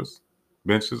benches.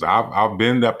 I've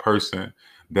been that person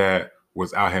that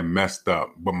was out here messed up,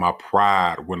 but my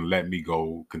pride wouldn't let me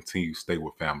go continue to stay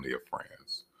with family or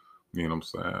friends. You know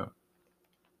what I'm saying?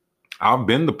 I've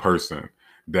been the person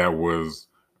that was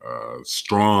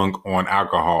strung on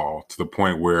alcohol to the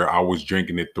point where I was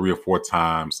drinking it 3 or 4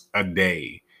 times a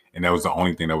day. And that was the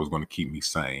only thing that was going to keep me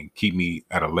sane, keep me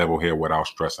at a level here without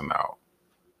stressing out.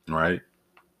 Right.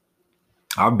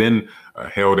 I've been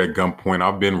held at gunpoint.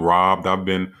 I've been robbed. I've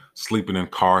been sleeping in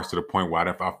cars to the point where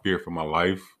I fear for my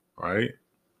life. Right.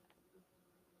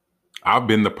 I've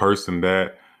been the person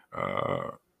that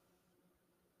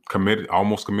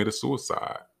almost committed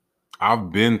suicide.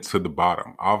 I've been to the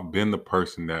bottom. I've been the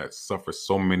person that suffered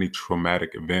so many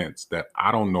traumatic events that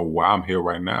I don't know why I'm here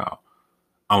right now,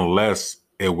 unless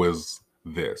it was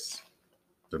this.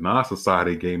 The Non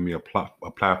Society gave me a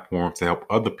platform to help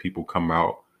other people come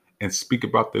out and speak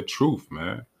about their truth,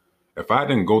 man. If I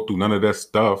didn't go through none of that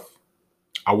stuff,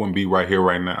 I wouldn't be right here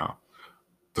right now.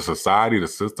 The society, the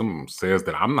system says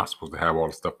that I'm not supposed to have all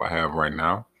the stuff I have right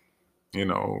now. You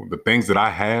know, the things that I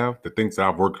have, the things that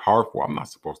I've worked hard for, I'm not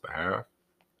supposed to have.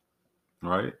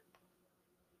 Right?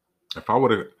 If I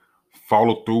would have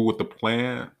followed through with the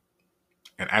plan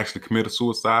and actually committed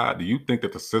suicide, do you think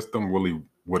that the system really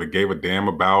would have gave a damn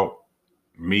about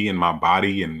me and my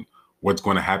body and what's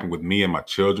going to happen with me and my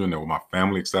children and with my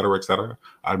family, et cetera, et cetera?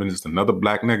 I'd have been just another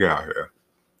black nigga out here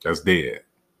that's dead.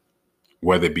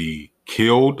 Whether it be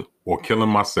killed or killing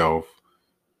myself,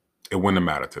 it wouldn't have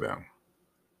mattered to them.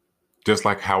 Just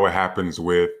like how it happens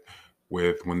with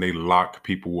when they lock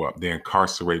people up, they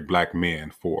incarcerate black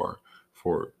men for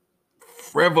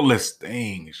frivolous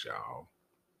things, y'all.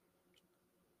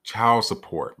 Child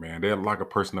support, man. They'll lock a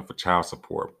person up for child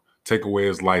support, take away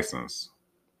his license,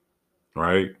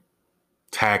 right?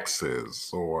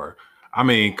 Taxes, or I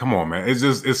mean, come on, man.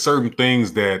 It's certain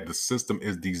things that the system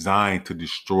is designed to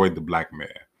destroy the black man.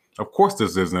 Of course,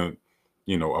 this isn't,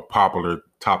 a popular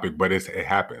topic, but it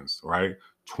happens, right?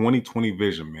 2020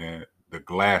 vision, man. The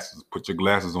glasses, put your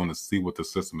glasses on to see what the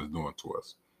system is doing to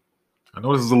us. I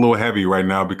know this is a little heavy right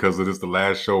now because it is the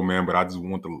last show, man, but I just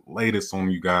want to lay this on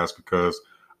you guys because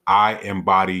I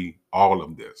embody all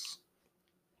of this,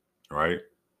 right?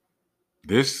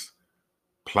 This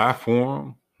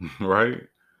platform, right?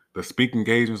 The speaking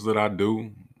engagements that I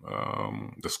do,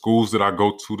 the schools that I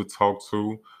go to talk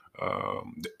to,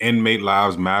 the Inmate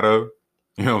Lives Matter,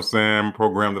 you know what I'm saying,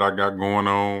 program that I got going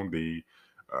on.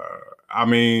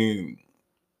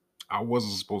 I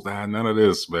wasn't supposed to have none of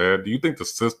this, man. Do you think the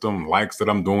system likes that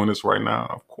I'm doing this right now?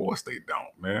 Of course they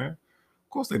don't, man. Of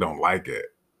course they don't like it.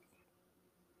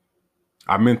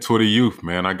 I mentor the youth,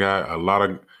 man. I got a lot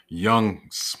of young,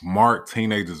 smart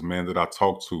teenagers, man, that I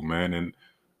talk to, man. And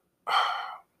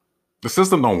the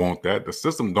system don't want that. The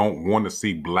system don't want to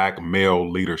see black male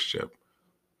leadership.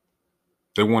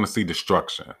 They want to see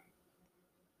destruction,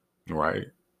 right?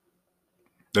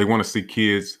 They want to see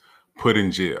kids put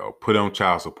in jail, put on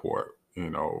child support,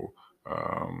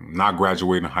 not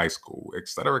graduating high school, et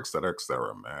cetera,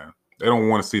 man. They don't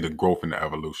want to see the growth and the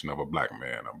evolution of a black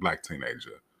man, a black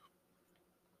teenager.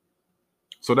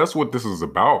 So that's what this is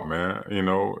about, man.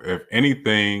 If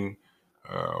anything,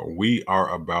 we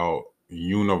are about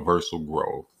universal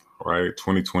growth, right?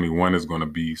 2021 is going to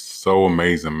be so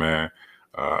amazing, man.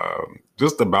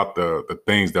 Just about the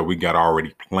things that we got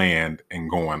already planned and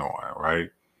going on, right?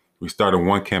 We started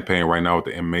one campaign right now with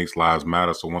the Inmates Lives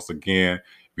Matter. So once again,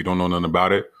 if you don't know nothing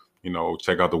about it,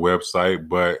 check out the website.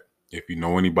 But if you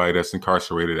know anybody that's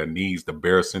incarcerated that needs the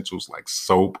bare essentials like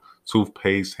soap,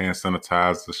 toothpaste, hand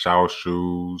sanitizer, shower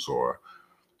shoes, or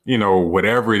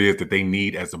whatever it is that they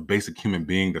need as a basic human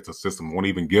being that the system won't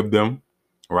even give them,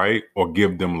 right? Or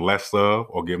give them less of,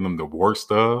 or give them the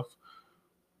worst of,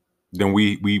 then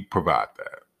we provide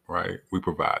that, right? We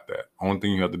provide that. Only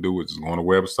thing you have to do is just go on the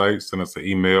website, send us an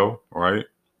email, right?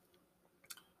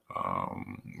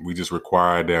 We just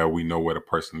require that we know where the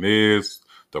person is,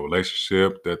 the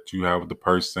relationship that you have with the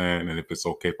person, and if it's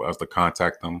okay for us to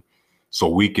contact them, so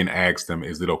we can ask them,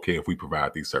 is it okay if we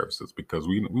provide these services? Because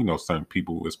we know certain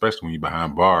people, especially when you're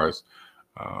behind bars,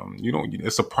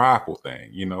 it's a prideful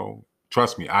thing,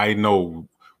 Trust me, I know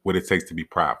what it takes to be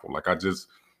prideful. Like I just,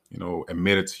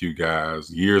 admitted to you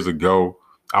guys years ago,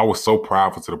 I was so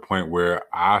prideful to the point where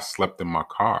I slept in my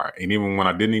car. And even when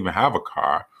I didn't even have a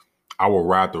car, I would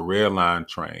ride the red line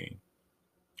train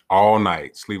all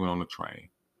night, sleeping on the train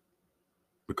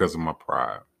because of my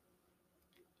pride.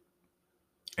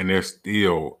 And there's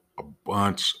still a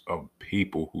bunch of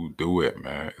people who do it,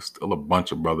 man. It's still a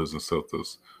bunch of brothers and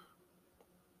sisters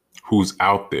who's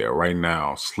out there right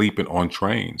now sleeping on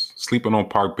trains, sleeping on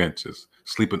park benches,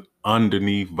 sleeping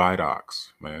underneath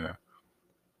viaducts, man.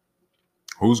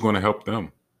 Who's going to help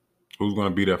them? Who's going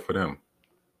to be there for them?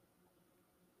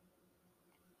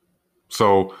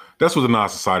 So that's what the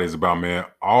Nas Society is about, man.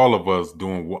 All of us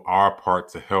doing our part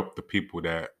to help the people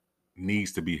that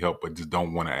needs to be helped but just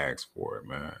don't want to ask for it,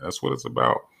 man. That's what it's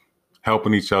about.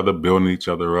 Helping each other, building each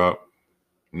other up,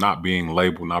 not being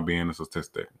labeled, not being a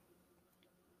statistic.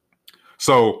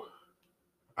 So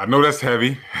I know that's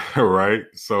heavy, right?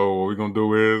 So what we're going to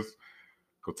do is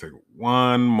go take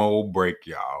one more break,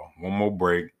 y'all. One more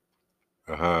break.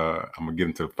 I'm going to get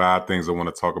into 5 things I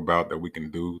want to talk about that we can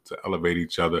do to elevate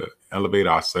each other, elevate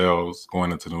ourselves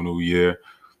going into the new year.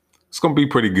 It's going to be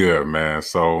pretty good, man.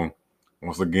 So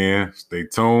once again, stay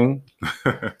tuned.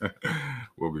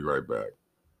 We'll be right back.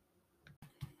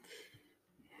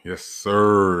 Yes,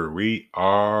 sir. We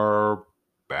are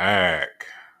back.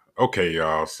 Okay,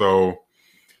 y'all. So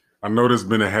I know this has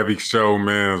been a heavy show,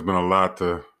 man. There's been a lot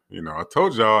to, I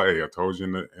told y'all, I told you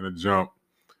in the jump,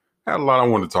 I had a lot I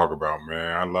wanted to talk about,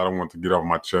 man. I had a lot I wanted to get off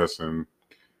my chest. And,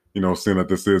 seeing that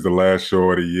this is the last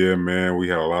show of the year, man, we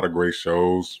had a lot of great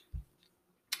shows.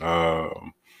 But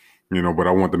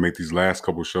I wanted to make these last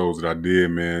couple shows that I did,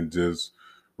 man, just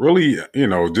really,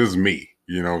 just me.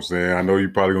 You know what I'm saying? I know you're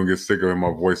probably going to get sick of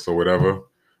my voice or whatever.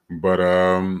 But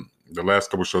the last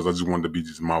couple shows, I just wanted to be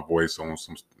just my voice on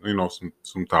some,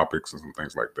 some topics and some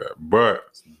things like that. But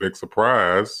big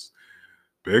surprise,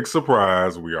 we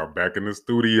are back in the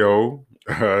studio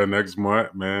next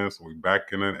month, man. So we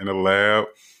back in the lab.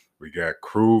 We got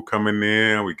crew coming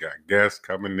in. We got guests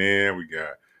coming in.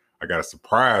 I got a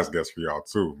surprise guest for y'all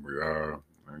too.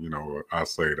 I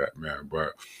say that, man.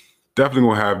 But definitely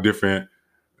gonna have different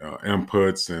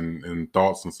inputs and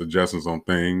thoughts and suggestions on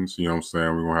things. You know what I'm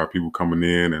saying? We're gonna have people coming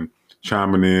in and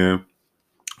chiming in.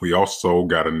 We also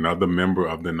got another member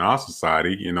of the Nas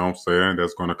Society, you know what I'm saying,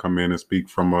 that's going to come in and speak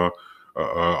from a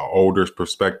older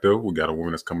perspective. We got a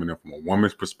woman that's coming in from a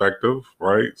woman's perspective,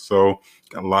 right? So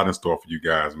got a lot in store for you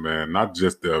guys, man. Not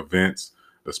just the events,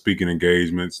 the speaking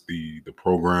engagements, the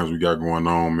programs we got going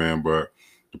on, man, but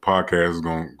the podcast is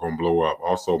going to blow up.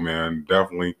 Also, man,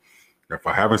 definitely, if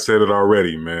I haven't said it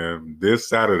already, man, this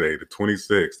Saturday, the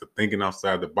 26th, the Thinking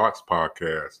Outside the Box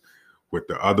podcast with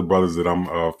the other brothers that I'm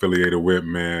affiliated with,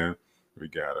 man. We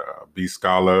got B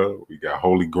Scholar, we got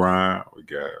Holy Grind, we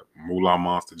got Moolah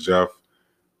Monster Jeff.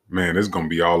 Man, it's going to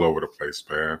be all over the place,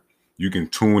 man. You can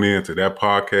tune in to that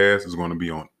podcast. It's going to be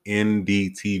on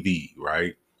NDTV,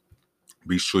 right?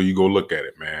 Be sure you go look at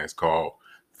it, man. It's called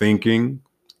Thinking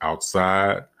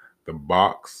Outside the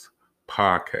Box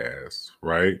podcast,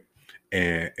 right?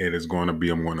 And it is going to be,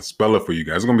 I'm going to spell it for you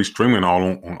guys. It's going to be streaming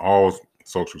on all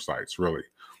social sites, really.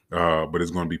 But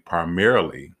it's going to be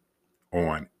primarily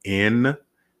on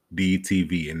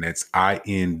NDTV, and that's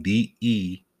INDE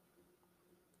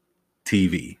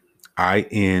TV.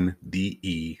 INDE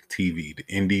TV, the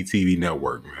NDTV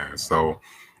network, man. So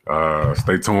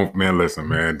stay tuned, man. Listen,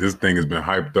 man, this thing has been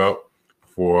hyped up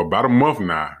for about a month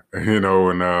now,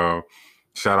 and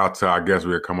shout out to our guests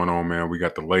we are coming on, man. We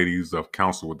got the ladies of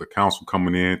Council with the Council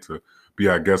coming in to be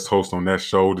our guest host on that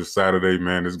show this Saturday,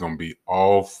 man. It's going to be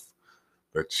off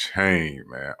the chain,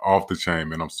 man. Off the chain,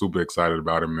 man. I'm super excited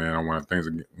about it, man. I want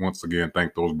to once again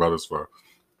thank those brothers for,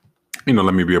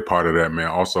 let me be a part of that, man.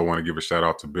 Also want to give a shout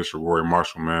out to Bishop Roy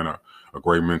Marshall, man, a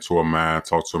great mentor of mine.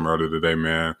 Talked to him earlier today,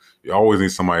 man. You always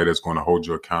need somebody that's going to hold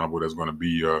you accountable, that's going to be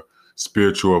your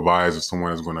spiritual advisor,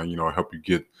 someone that's going to, help you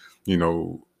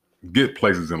get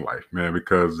places in life, man.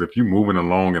 Because if you're moving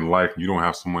along in life and you don't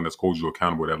have someone that's holds you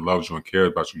accountable, that loves you and cares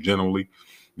about you genuinely,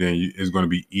 then it's going to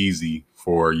be easy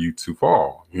for you to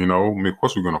fall. I mean, of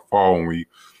course, we're going to fall when we,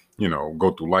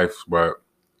 go through life, but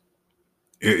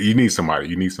you need somebody.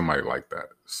 You need somebody like that.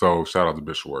 So shout out to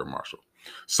Bishop Roy Marshall.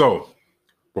 So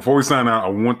before we sign out, I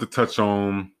want to touch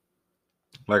on,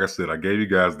 like I said, I gave you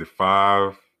guys the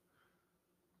 5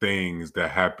 things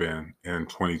that happened in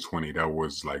 2020 that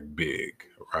was like big,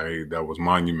 right? That was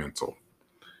monumental.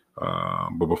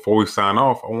 But before we sign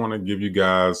off, I want to give you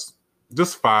guys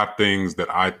just 5 things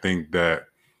that I think that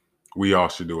we all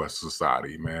should do as a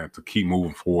society, man, to keep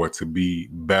moving forward, to be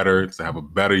better, to have a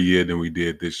better year than we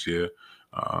did this year.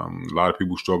 A lot of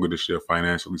people struggled this year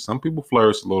financially. Some people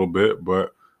flourished a little bit,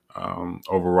 but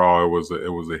overall, it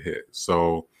was a hit.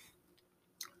 So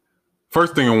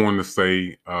first thing I wanted to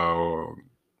say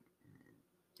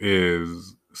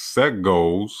is set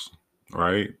goals,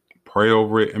 right? Pray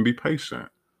over it and be patient.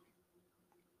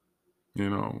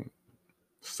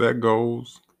 Set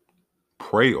goals,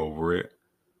 pray over it,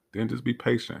 then just be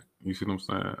patient. You see what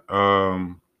I'm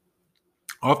saying?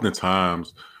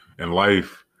 Oftentimes, In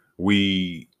life,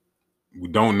 we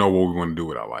don't know what we want to do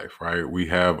with our life, right? We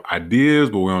have ideas,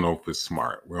 but we don't know if it's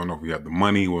smart. We don't know if we have the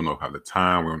money. We don't know if we have the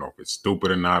time. We don't know if it's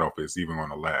stupid or not, or if it's even going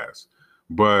to last.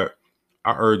 But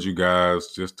I urge you guys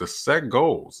just to set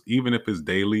goals, even if it's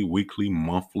daily, weekly,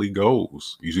 monthly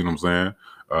goals. You see what I'm saying?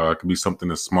 It can be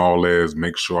something as small as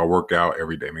make sure I work out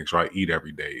every day, make sure I eat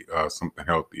every day, something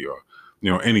healthy, or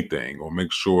anything, or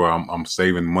make sure I'm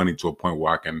saving money to a point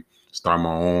where I can start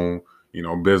my own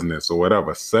business or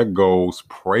whatever. Set goals,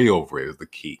 pray over it is the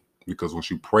key, because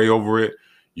once you pray over it,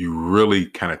 you really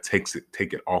kind of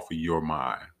take it off of your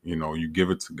mind. You give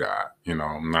it to God.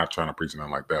 I'm not trying to preach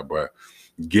nothing like that, but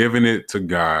giving it to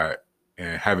God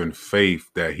and having faith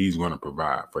that he's going to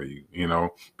provide for you.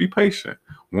 Be patient.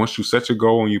 Once you set your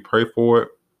goal and you pray for it,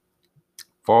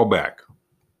 fall back.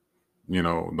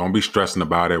 Don't be stressing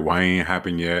about it. Why ain't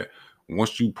happened yet?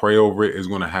 Once you pray over it, it's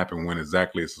going to happen when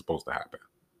exactly it's supposed to happen.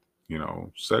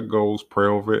 Set goals, pray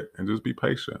over it, and just be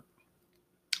patient.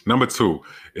 Number 2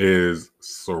 is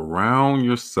surround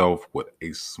yourself with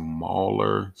a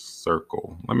smaller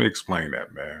circle. Let me explain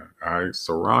that, man. All right.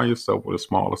 Surround yourself with a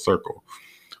smaller circle.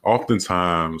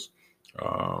 Oftentimes,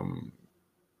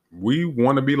 we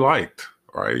want to be liked,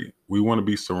 right? We want to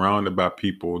be surrounded by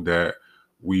people that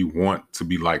we want to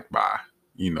be liked by,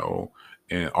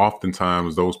 and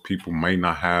oftentimes those people may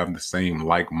not have the same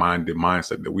like-minded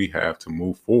mindset that we have to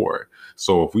move forward.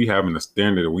 So if we having a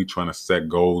standard that we trying to set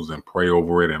goals and pray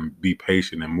over it and be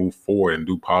patient and move forward and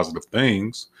do positive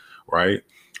things, right?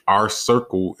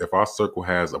 If our circle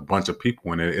has a bunch of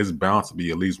people in it, it's bound to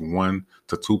be at least 1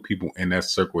 to 2 people in that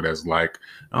circle that's like,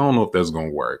 I don't know if that's going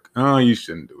to work. Oh, you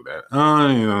shouldn't do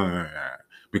that.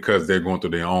 Because they're going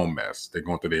through their own mess. They're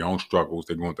going through their own struggles.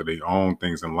 They're going through their own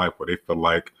things in life where they feel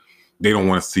like they don't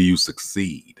want to see you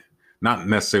succeed. Not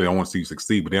necessarily don't want to see you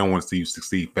succeed, but they don't want to see you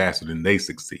succeed faster than they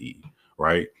succeed,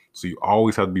 right? So you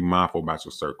always have to be mindful about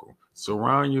your circle.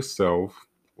 Surround yourself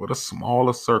with a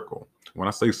smaller circle. When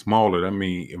I say smaller, that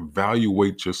means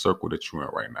evaluate your circle that you're in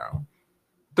right now.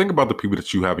 Think about the people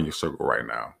that you have in your circle right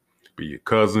now. Be your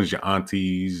cousins, your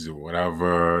aunties, or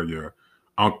whatever, your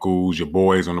uncles, your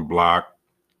boys on the block.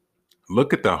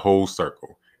 Look at the whole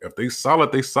circle. If they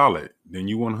solid, then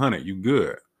you 100, you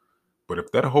good. But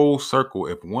if that whole circle,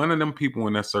 if one of them people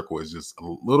in that circle is just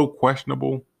a little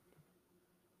questionable,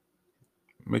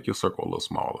 make your circle a little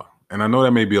smaller. And I know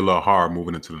that may be a little hard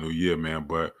moving into the new year, man,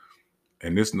 but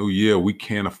in this new year, we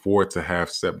can't afford to have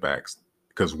setbacks,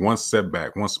 because one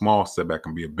small setback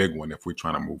can be a big one if we're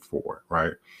trying to move forward,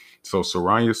 right? So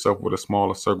surround yourself with a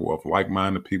smaller circle of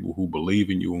like-minded people who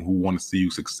believe in you and who want to see you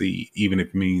succeed, even if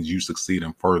it means you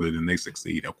succeeding further than they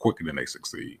succeed or quicker than they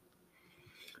succeed.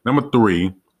 Number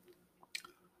 3,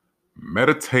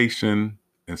 meditation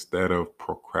instead of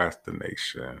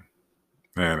procrastination.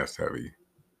 Man, that's heavy.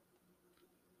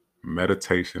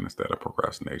 Meditation instead of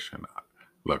procrastination.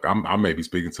 Look, I may be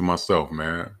speaking to myself,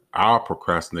 man. I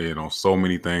procrastinated on so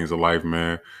many things in life,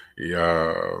 man.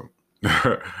 Yeah.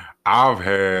 I've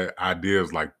had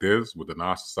ideas like this with the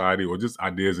Nas Society, or just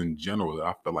ideas in general that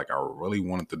I felt like I really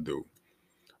wanted to do.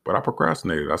 But I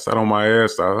procrastinated. I sat on my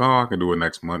ass. I can do it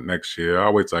next month, next year.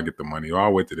 I'll wait till I get the money. Or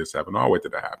I'll wait till this happen. Or I'll wait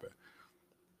till that happen.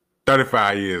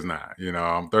 35 years now.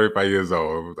 I'm 35 years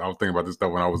old. I was thinking about this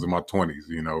stuff when I was in my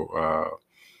 20s,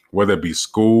 whether it be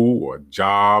school or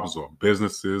jobs or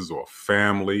businesses or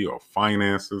family or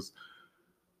finances.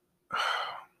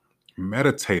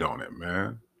 Meditate on it,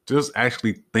 man. Just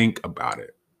actually think about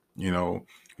it.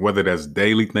 Whether that's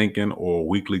daily thinking or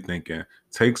weekly thinking,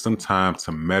 take some time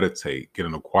to meditate, get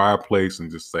in a quiet place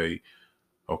and just say,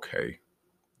 okay,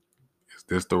 is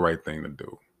this the right thing to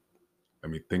do?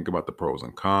 Let me think about the pros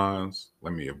and cons.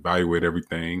 Let me evaluate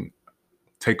everything.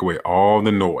 Take away all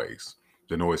the noise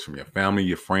from your family,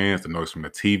 your friends, the noise from the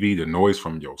TV, the noise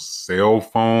from your cell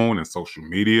phone and social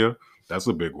media. That's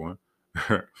a big one.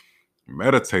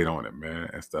 Meditate on it, man,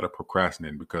 instead of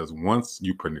procrastinating, because once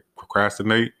you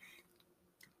procrastinate,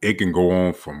 it can go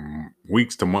on from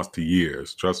weeks to months to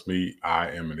years. Trust me, I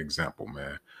am an example,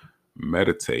 man.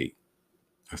 Meditate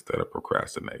instead of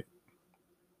procrastinate.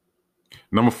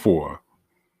 Number 4,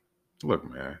 look,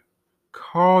 man,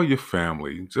 call your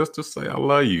family just to say I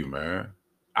love you, man.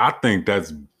 I think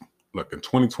look, in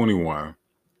 2021,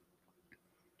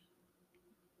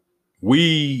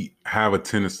 we have a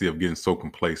tendency of getting so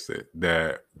complacent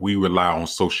that we rely on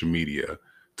social media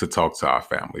to talk to our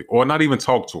family, or not even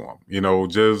talk to them.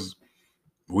 Just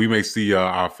we may see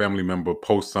our family member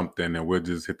post something and we'll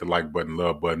just hit the like button,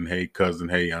 love button. Hey, cousin.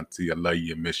 Hey, auntie. I love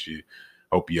you. I miss you.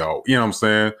 Hope y'all, you know what I'm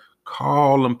saying?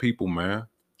 Call them people, man.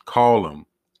 Call them.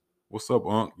 What's up,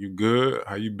 Unc? You good?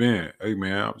 How you been? Hey,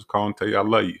 man, I'm just calling to tell you I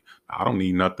love you. I don't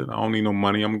need nothing. I don't need no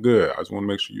money. I'm good. I just want to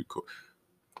make sure you cool.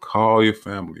 Call your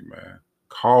family, man.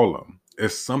 Call them.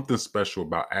 It's something special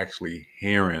about actually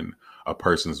hearing a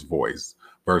person's voice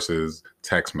versus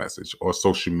text message or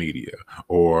social media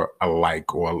or a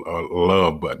like or a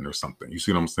love button or something. You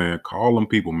see what I'm saying? Call them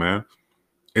people, man.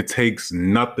 It takes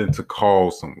nothing to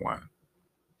call someone.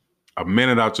 A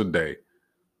minute out your day,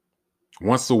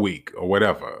 once a week or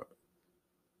whatever.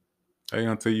 Hey,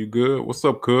 Auntie, you good? What's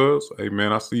up, cuz? Hey,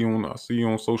 man, I see you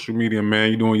on social media, man.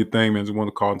 You doing your thing, man. Just want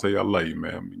to call and tell you I love you,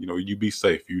 man. You know, you be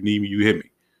safe. You need me, you hit me.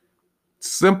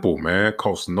 Simple, man.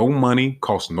 Costs no money,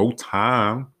 costs no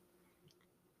time.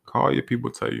 Call your people,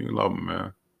 tell you love them,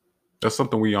 man. That's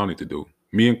something we all need to do.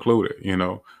 Me included, you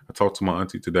know. I talked to my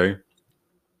auntie today,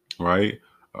 right?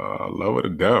 Love her to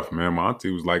death, man. My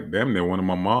auntie was like damn near one of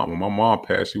my mom. When my mom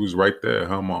passed, she was right there,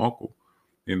 her and my uncle.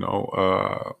 You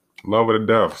know, love her to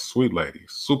death. Sweet lady.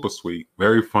 Super sweet.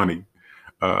 Very funny.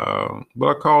 But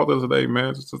I called her today,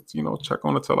 man, just to, you know, check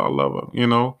on her, tell her I love her, you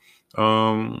know.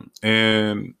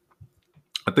 And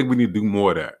I think we need to do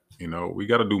more of that. You know, we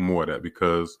got to do more of that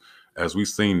because as we've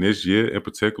seen this year in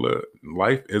particular,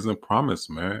 life isn't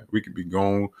promised, man. We could be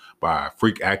gone by a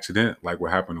freak accident like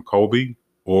what happened to Kobe,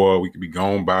 or we could be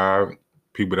gone by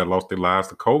people that lost their lives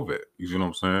to COVID. You see what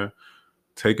I'm saying?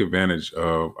 Take advantage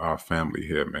of our family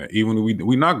here, man. Even though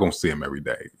we're not going to see them every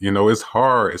day. You know, it's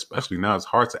hard, especially now, it's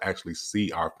hard to actually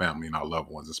see our family and our loved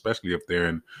ones, especially if they're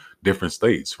in different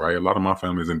states, right? A lot of my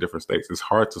family is in different states. It's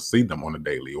hard to see them on a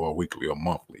daily or weekly or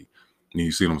monthly.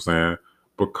 You see what I'm saying?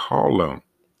 But call them.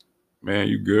 Man,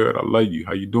 you good? I love you.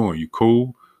 How you doing? You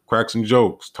cool? Crack some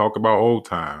jokes. Talk about old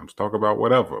times. Talk about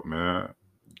whatever, man.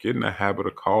 Get in the habit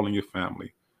of calling your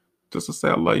family. Just to say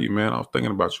I love you, man. I was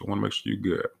thinking about you. I want to make sure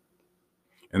you're good.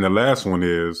 And the last one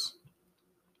is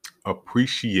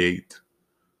appreciate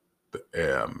the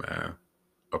air, man.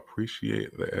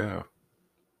 Appreciate the air.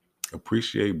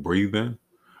 Appreciate breathing.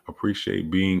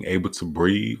 Appreciate being able to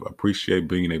breathe. Appreciate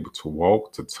being able to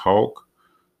walk, to talk.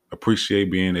 Appreciate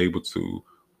being able to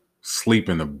sleep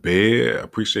in a bed.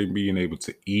 Appreciate being able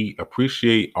to eat.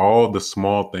 Appreciate all the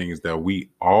small things that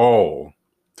we all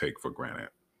take for granted.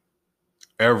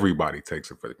 Everybody takes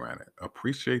it for granted.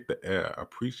 Appreciate the air.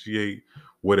 Appreciate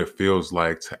what it feels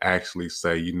like to actually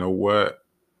say, you know what?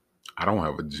 I don't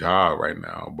have a job right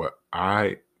now, but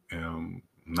I am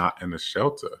not in a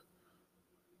shelter.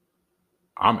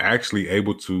 I'm actually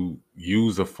able to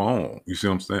use a phone. You see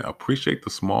what I'm saying? Appreciate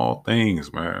the small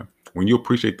things, man. When you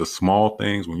appreciate the small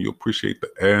things, when you appreciate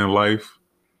the air in life,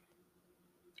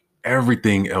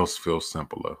 everything else feels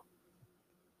simpler.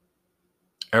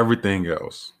 Everything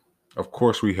else. Of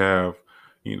course, we have,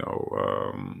 you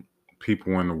know,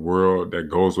 people in the world that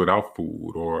goes without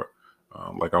food, or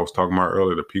like I was talking about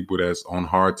earlier, the people that's on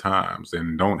hard times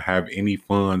and don't have any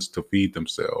funds to feed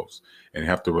themselves and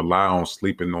have to rely on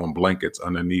sleeping on blankets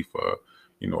underneath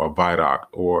you know, a viaduct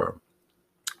or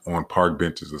on park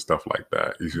benches and stuff like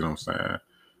that. You see what I'm saying?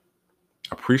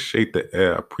 Appreciate the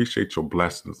air. Appreciate your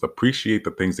blessings. Appreciate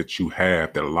the things that you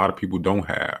have that a lot of people don't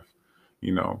have.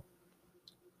 You know,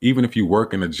 even if you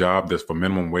work in a job that's for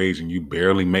minimum wage and you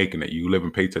barely making it, you live in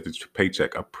paycheck to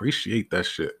paycheck, appreciate that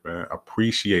shit, man.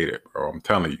 Appreciate it, bro. I'm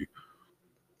telling you,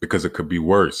 because it could be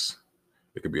worse.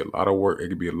 It could be a lot of work. It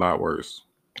could be a lot worse.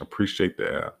 Appreciate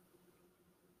that.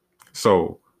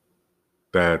 So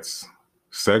that's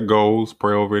set goals,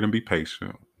 pray over it, and be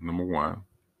patient. Number one.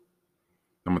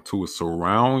 Number two is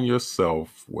surround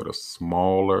yourself with a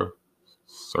smaller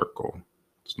circle.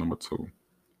 That's number two.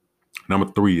 Number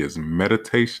three is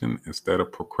meditation instead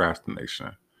of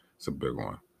procrastination. It's a big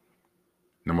one.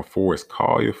 Number four is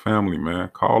call your family, man.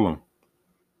 Call them.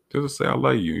 Just to say, I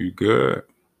love you. You good?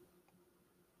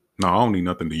 No, I don't need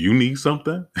nothing. Do you need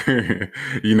something?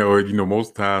 you know,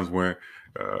 most times when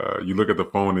you look at the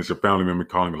phone, it's your family member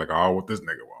calling me like, oh, what this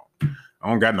nigga want? I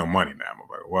don't got no money now. I'm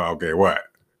like, well, okay, what?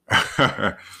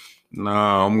 No,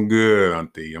 I'm good,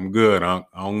 Auntie. I'm good. I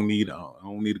don't need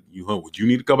you. Would you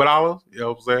need a couple dollars? You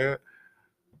know what I'm saying?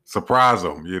 Surprise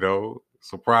them, you know.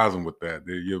 Surprise them with that.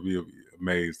 You'll be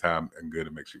amazed how good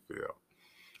it makes you feel.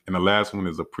 And the last one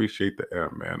is appreciate the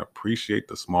air, man. Appreciate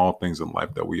the small things in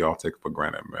life that we all take for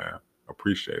granted, man.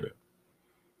 Appreciate it.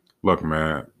 Look,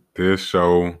 man, this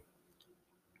show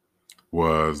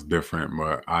was different,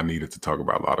 but I needed to talk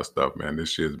about a lot of stuff, man. This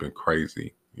shit has been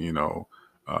crazy, you know,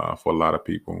 for a lot of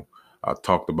people. I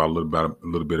talked about a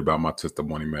little bit about my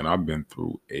testimony, man. I've been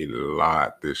through a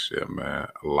lot this year, man.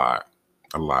 A lot.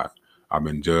 I've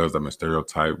been judged, I've been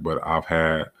stereotyped, but I've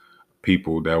had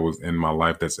people that was in my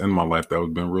life, that's in my life, that has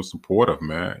been real supportive,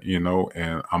 man, you know,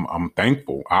 and I'm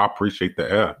thankful. I appreciate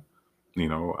the air.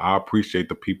 I appreciate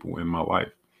the people in my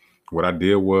life. What I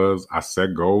did was I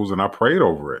set goals and I prayed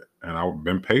over it, and I've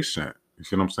been patient. You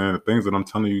see what I'm saying? The things that I'm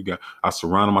telling you guys, I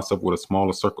surrounded myself with a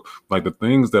smaller circle. Like the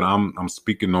things that I'm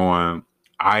speaking on,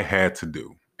 I had to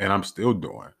do, and I'm still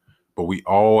doing. But we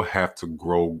all have to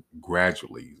grow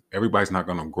gradually. Everybody's not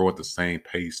going to grow at the same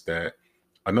pace that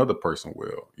another person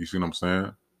will. You see what I'm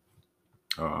saying?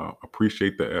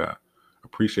 Appreciate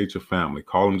your family.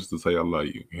 Call them just to say I love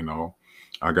you.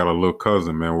 I got a little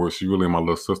cousin, man, where she really my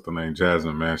little sister named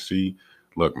Jasmine, man.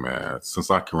 Look, man, since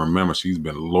I can remember, she's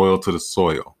been loyal to the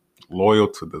soil, loyal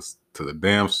to the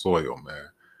damn soil, man.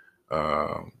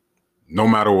 No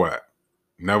matter what,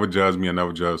 never judged me. I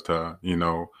never judged her,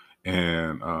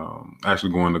 and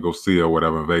actually going to go see her or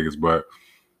whatever in Vegas. But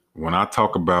when I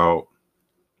talk about,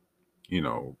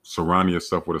 surrounding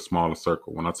yourself with a smaller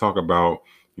circle, when I talk about,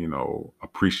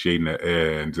 appreciating the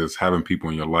air and just having people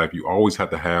in your life, you always have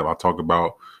to have, I talk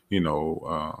about,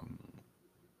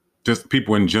 just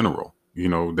people in general,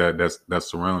 that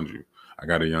surround you. I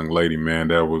got a young lady, man,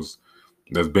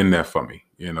 that's been there for me,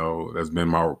 that's been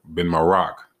my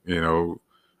rock, I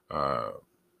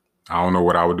don't know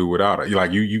what I would do without her.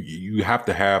 Like you have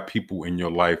to have people in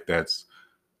your life that's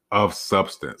of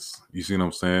substance. You see what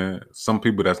I'm saying? Some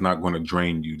people that's not going to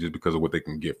drain you just because of what they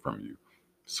can get from you.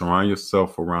 Surround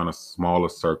yourself around a smaller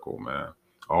circle, man.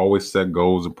 Always set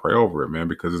goals and pray over it, man,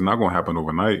 because it's not going to happen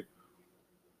overnight.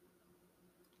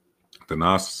 The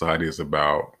non-society is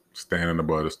about standing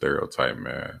above the stereotype,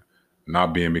 man.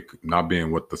 Not being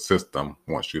what the system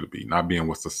wants you to be, not being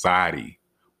what society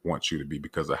wants you to be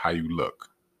because of how you look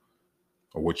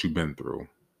or what you've been through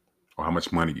or how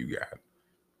much money you got.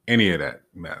 Any of that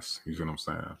mess. You see what I'm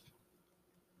saying?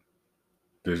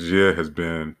 This year has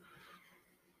been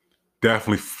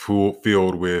definitely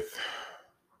filled with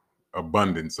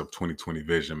abundance of 2020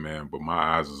 vision, man. But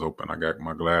my eyes is open.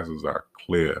 My glasses are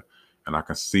clear and I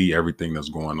can see everything that's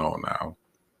going on now.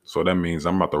 So that means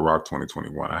I'm about to rock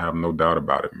 2021. I have no doubt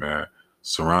about it, man.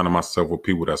 Surrounding myself with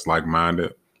people that's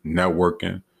like-minded,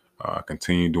 networking,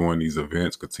 continue doing these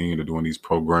events, continue doing these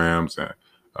programs, and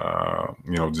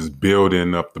just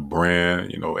building up the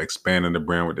brand, expanding the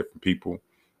brand with different people,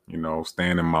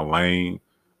 staying in my lane,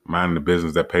 minding the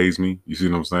business that pays me. You see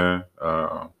what I'm saying?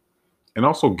 And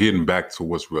also getting back to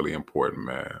what's really important,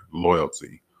 man.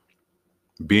 Loyalty.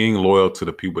 Being loyal to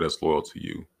the people that's loyal to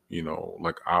you.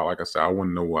 Like I said, I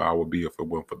wouldn't know where I would be if it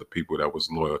weren't for the people that was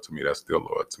loyal to me, that's still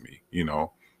loyal to me,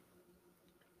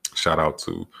 Shout out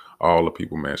to all the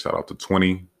people, man. Shout out to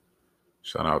 20.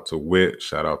 Shout out to Wit.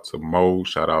 Shout out to Mo.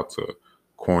 Shout out to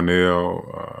Cornell,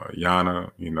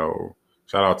 Yana,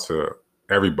 shout out to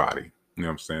everybody. You know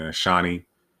what I'm saying? Shawnee,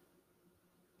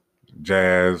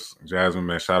 Jasmine,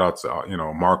 man. Shout out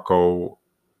to, Marco.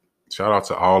 Shout out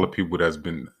to all the people that's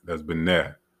been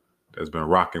there, that's been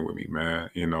rocking with me, man,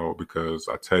 because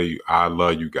I tell you, I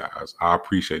love you guys. I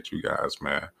appreciate you guys,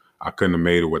 man. I couldn't have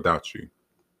made it without you.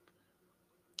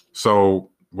 So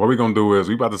what we're going to do is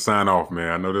we about to sign off,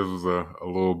 man. I know this was a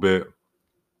little bit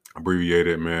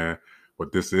abbreviated, man,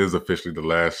 but this is officially the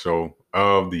last show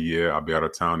of the year. I'll be out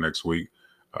of town next week,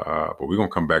 but we're going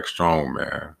to come back strong,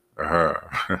 man.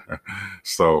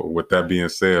 So with that being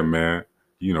said, man,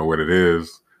 you know what it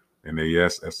is.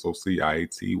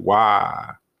 NASSOCIATY.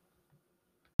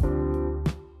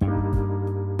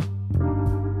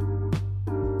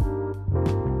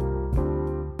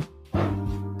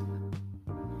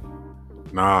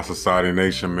 Nah, Society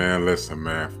Nation, man. Listen,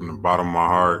 man, from the bottom of my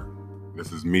heart,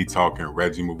 this is me talking,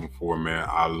 Reggie moving forward, man.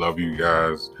 I love you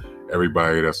guys.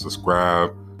 Everybody that's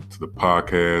subscribed to the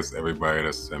podcast, everybody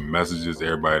that's sent messages,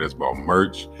 everybody that's bought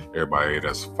merch, everybody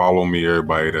that's followed me,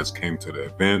 everybody that's came to the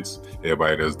events,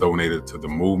 everybody that's donated to the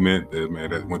movement,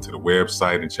 that went to the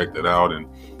website and checked it out, and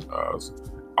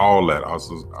all that.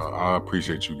 I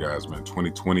appreciate you guys, man.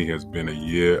 2020 has been a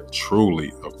year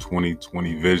truly of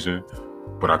 2020 vision.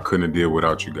 But I couldn't have did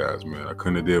without you guys, man. I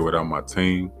couldn't have did without my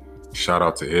team. Shout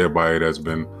out to everybody that's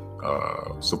been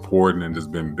supporting and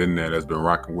just been there, that's been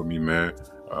rocking with me, man.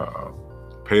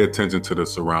 Pay attention to the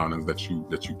surroundings that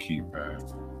you keep, man.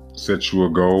 Set you a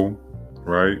goal,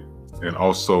 right? And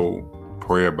also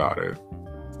pray about it.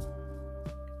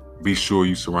 Be sure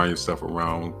you surround yourself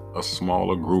around a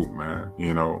smaller group, man.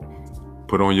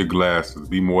 Put on your glasses.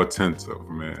 Be more attentive,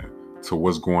 man, to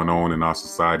what's going on in our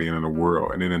society and in the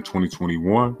world. And then in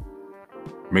 2021,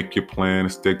 make your plan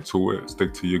and stick to it.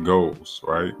 Stick to your goals,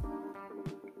 right?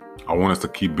 I want us to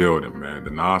keep building, man.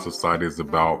 The non-society is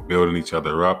about building each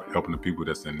other up, helping the people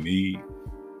that's in need,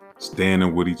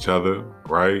 standing with each other,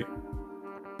 right?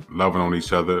 Loving on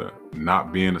each other,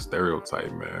 not being a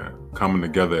stereotype, man. Coming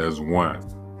together as one.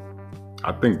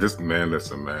 I think this, man,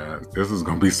 listen, man, this is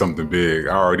going to be something big.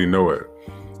 I already know it.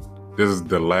 This is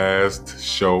the last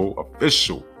show,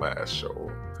 official last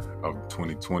show of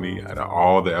 2020. Out of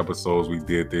all the episodes we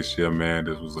did this year, man,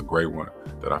 this was a great one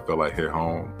that I feel like hit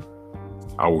home.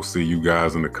 I will see you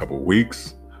guys in a couple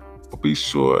weeks. But be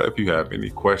sure, if you have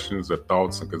any questions or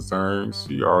thoughts and concerns,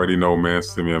 you already know, man,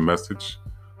 send me a message.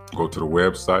 Go to the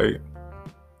website,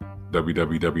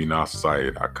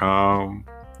 www.nasociety.com.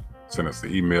 Send us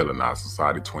an email at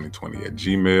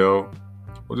nasociety2020@gmail.com.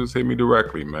 Or just hit me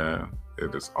directly, man.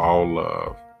 It is all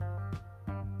love.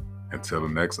 Until the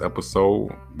next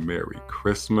episode, Merry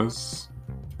Christmas,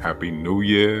 Happy New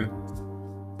Year,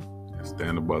 and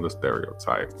stand above the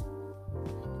stereotype.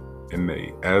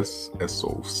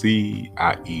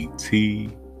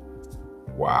 NASSOCIETY.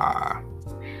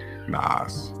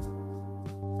 Nas.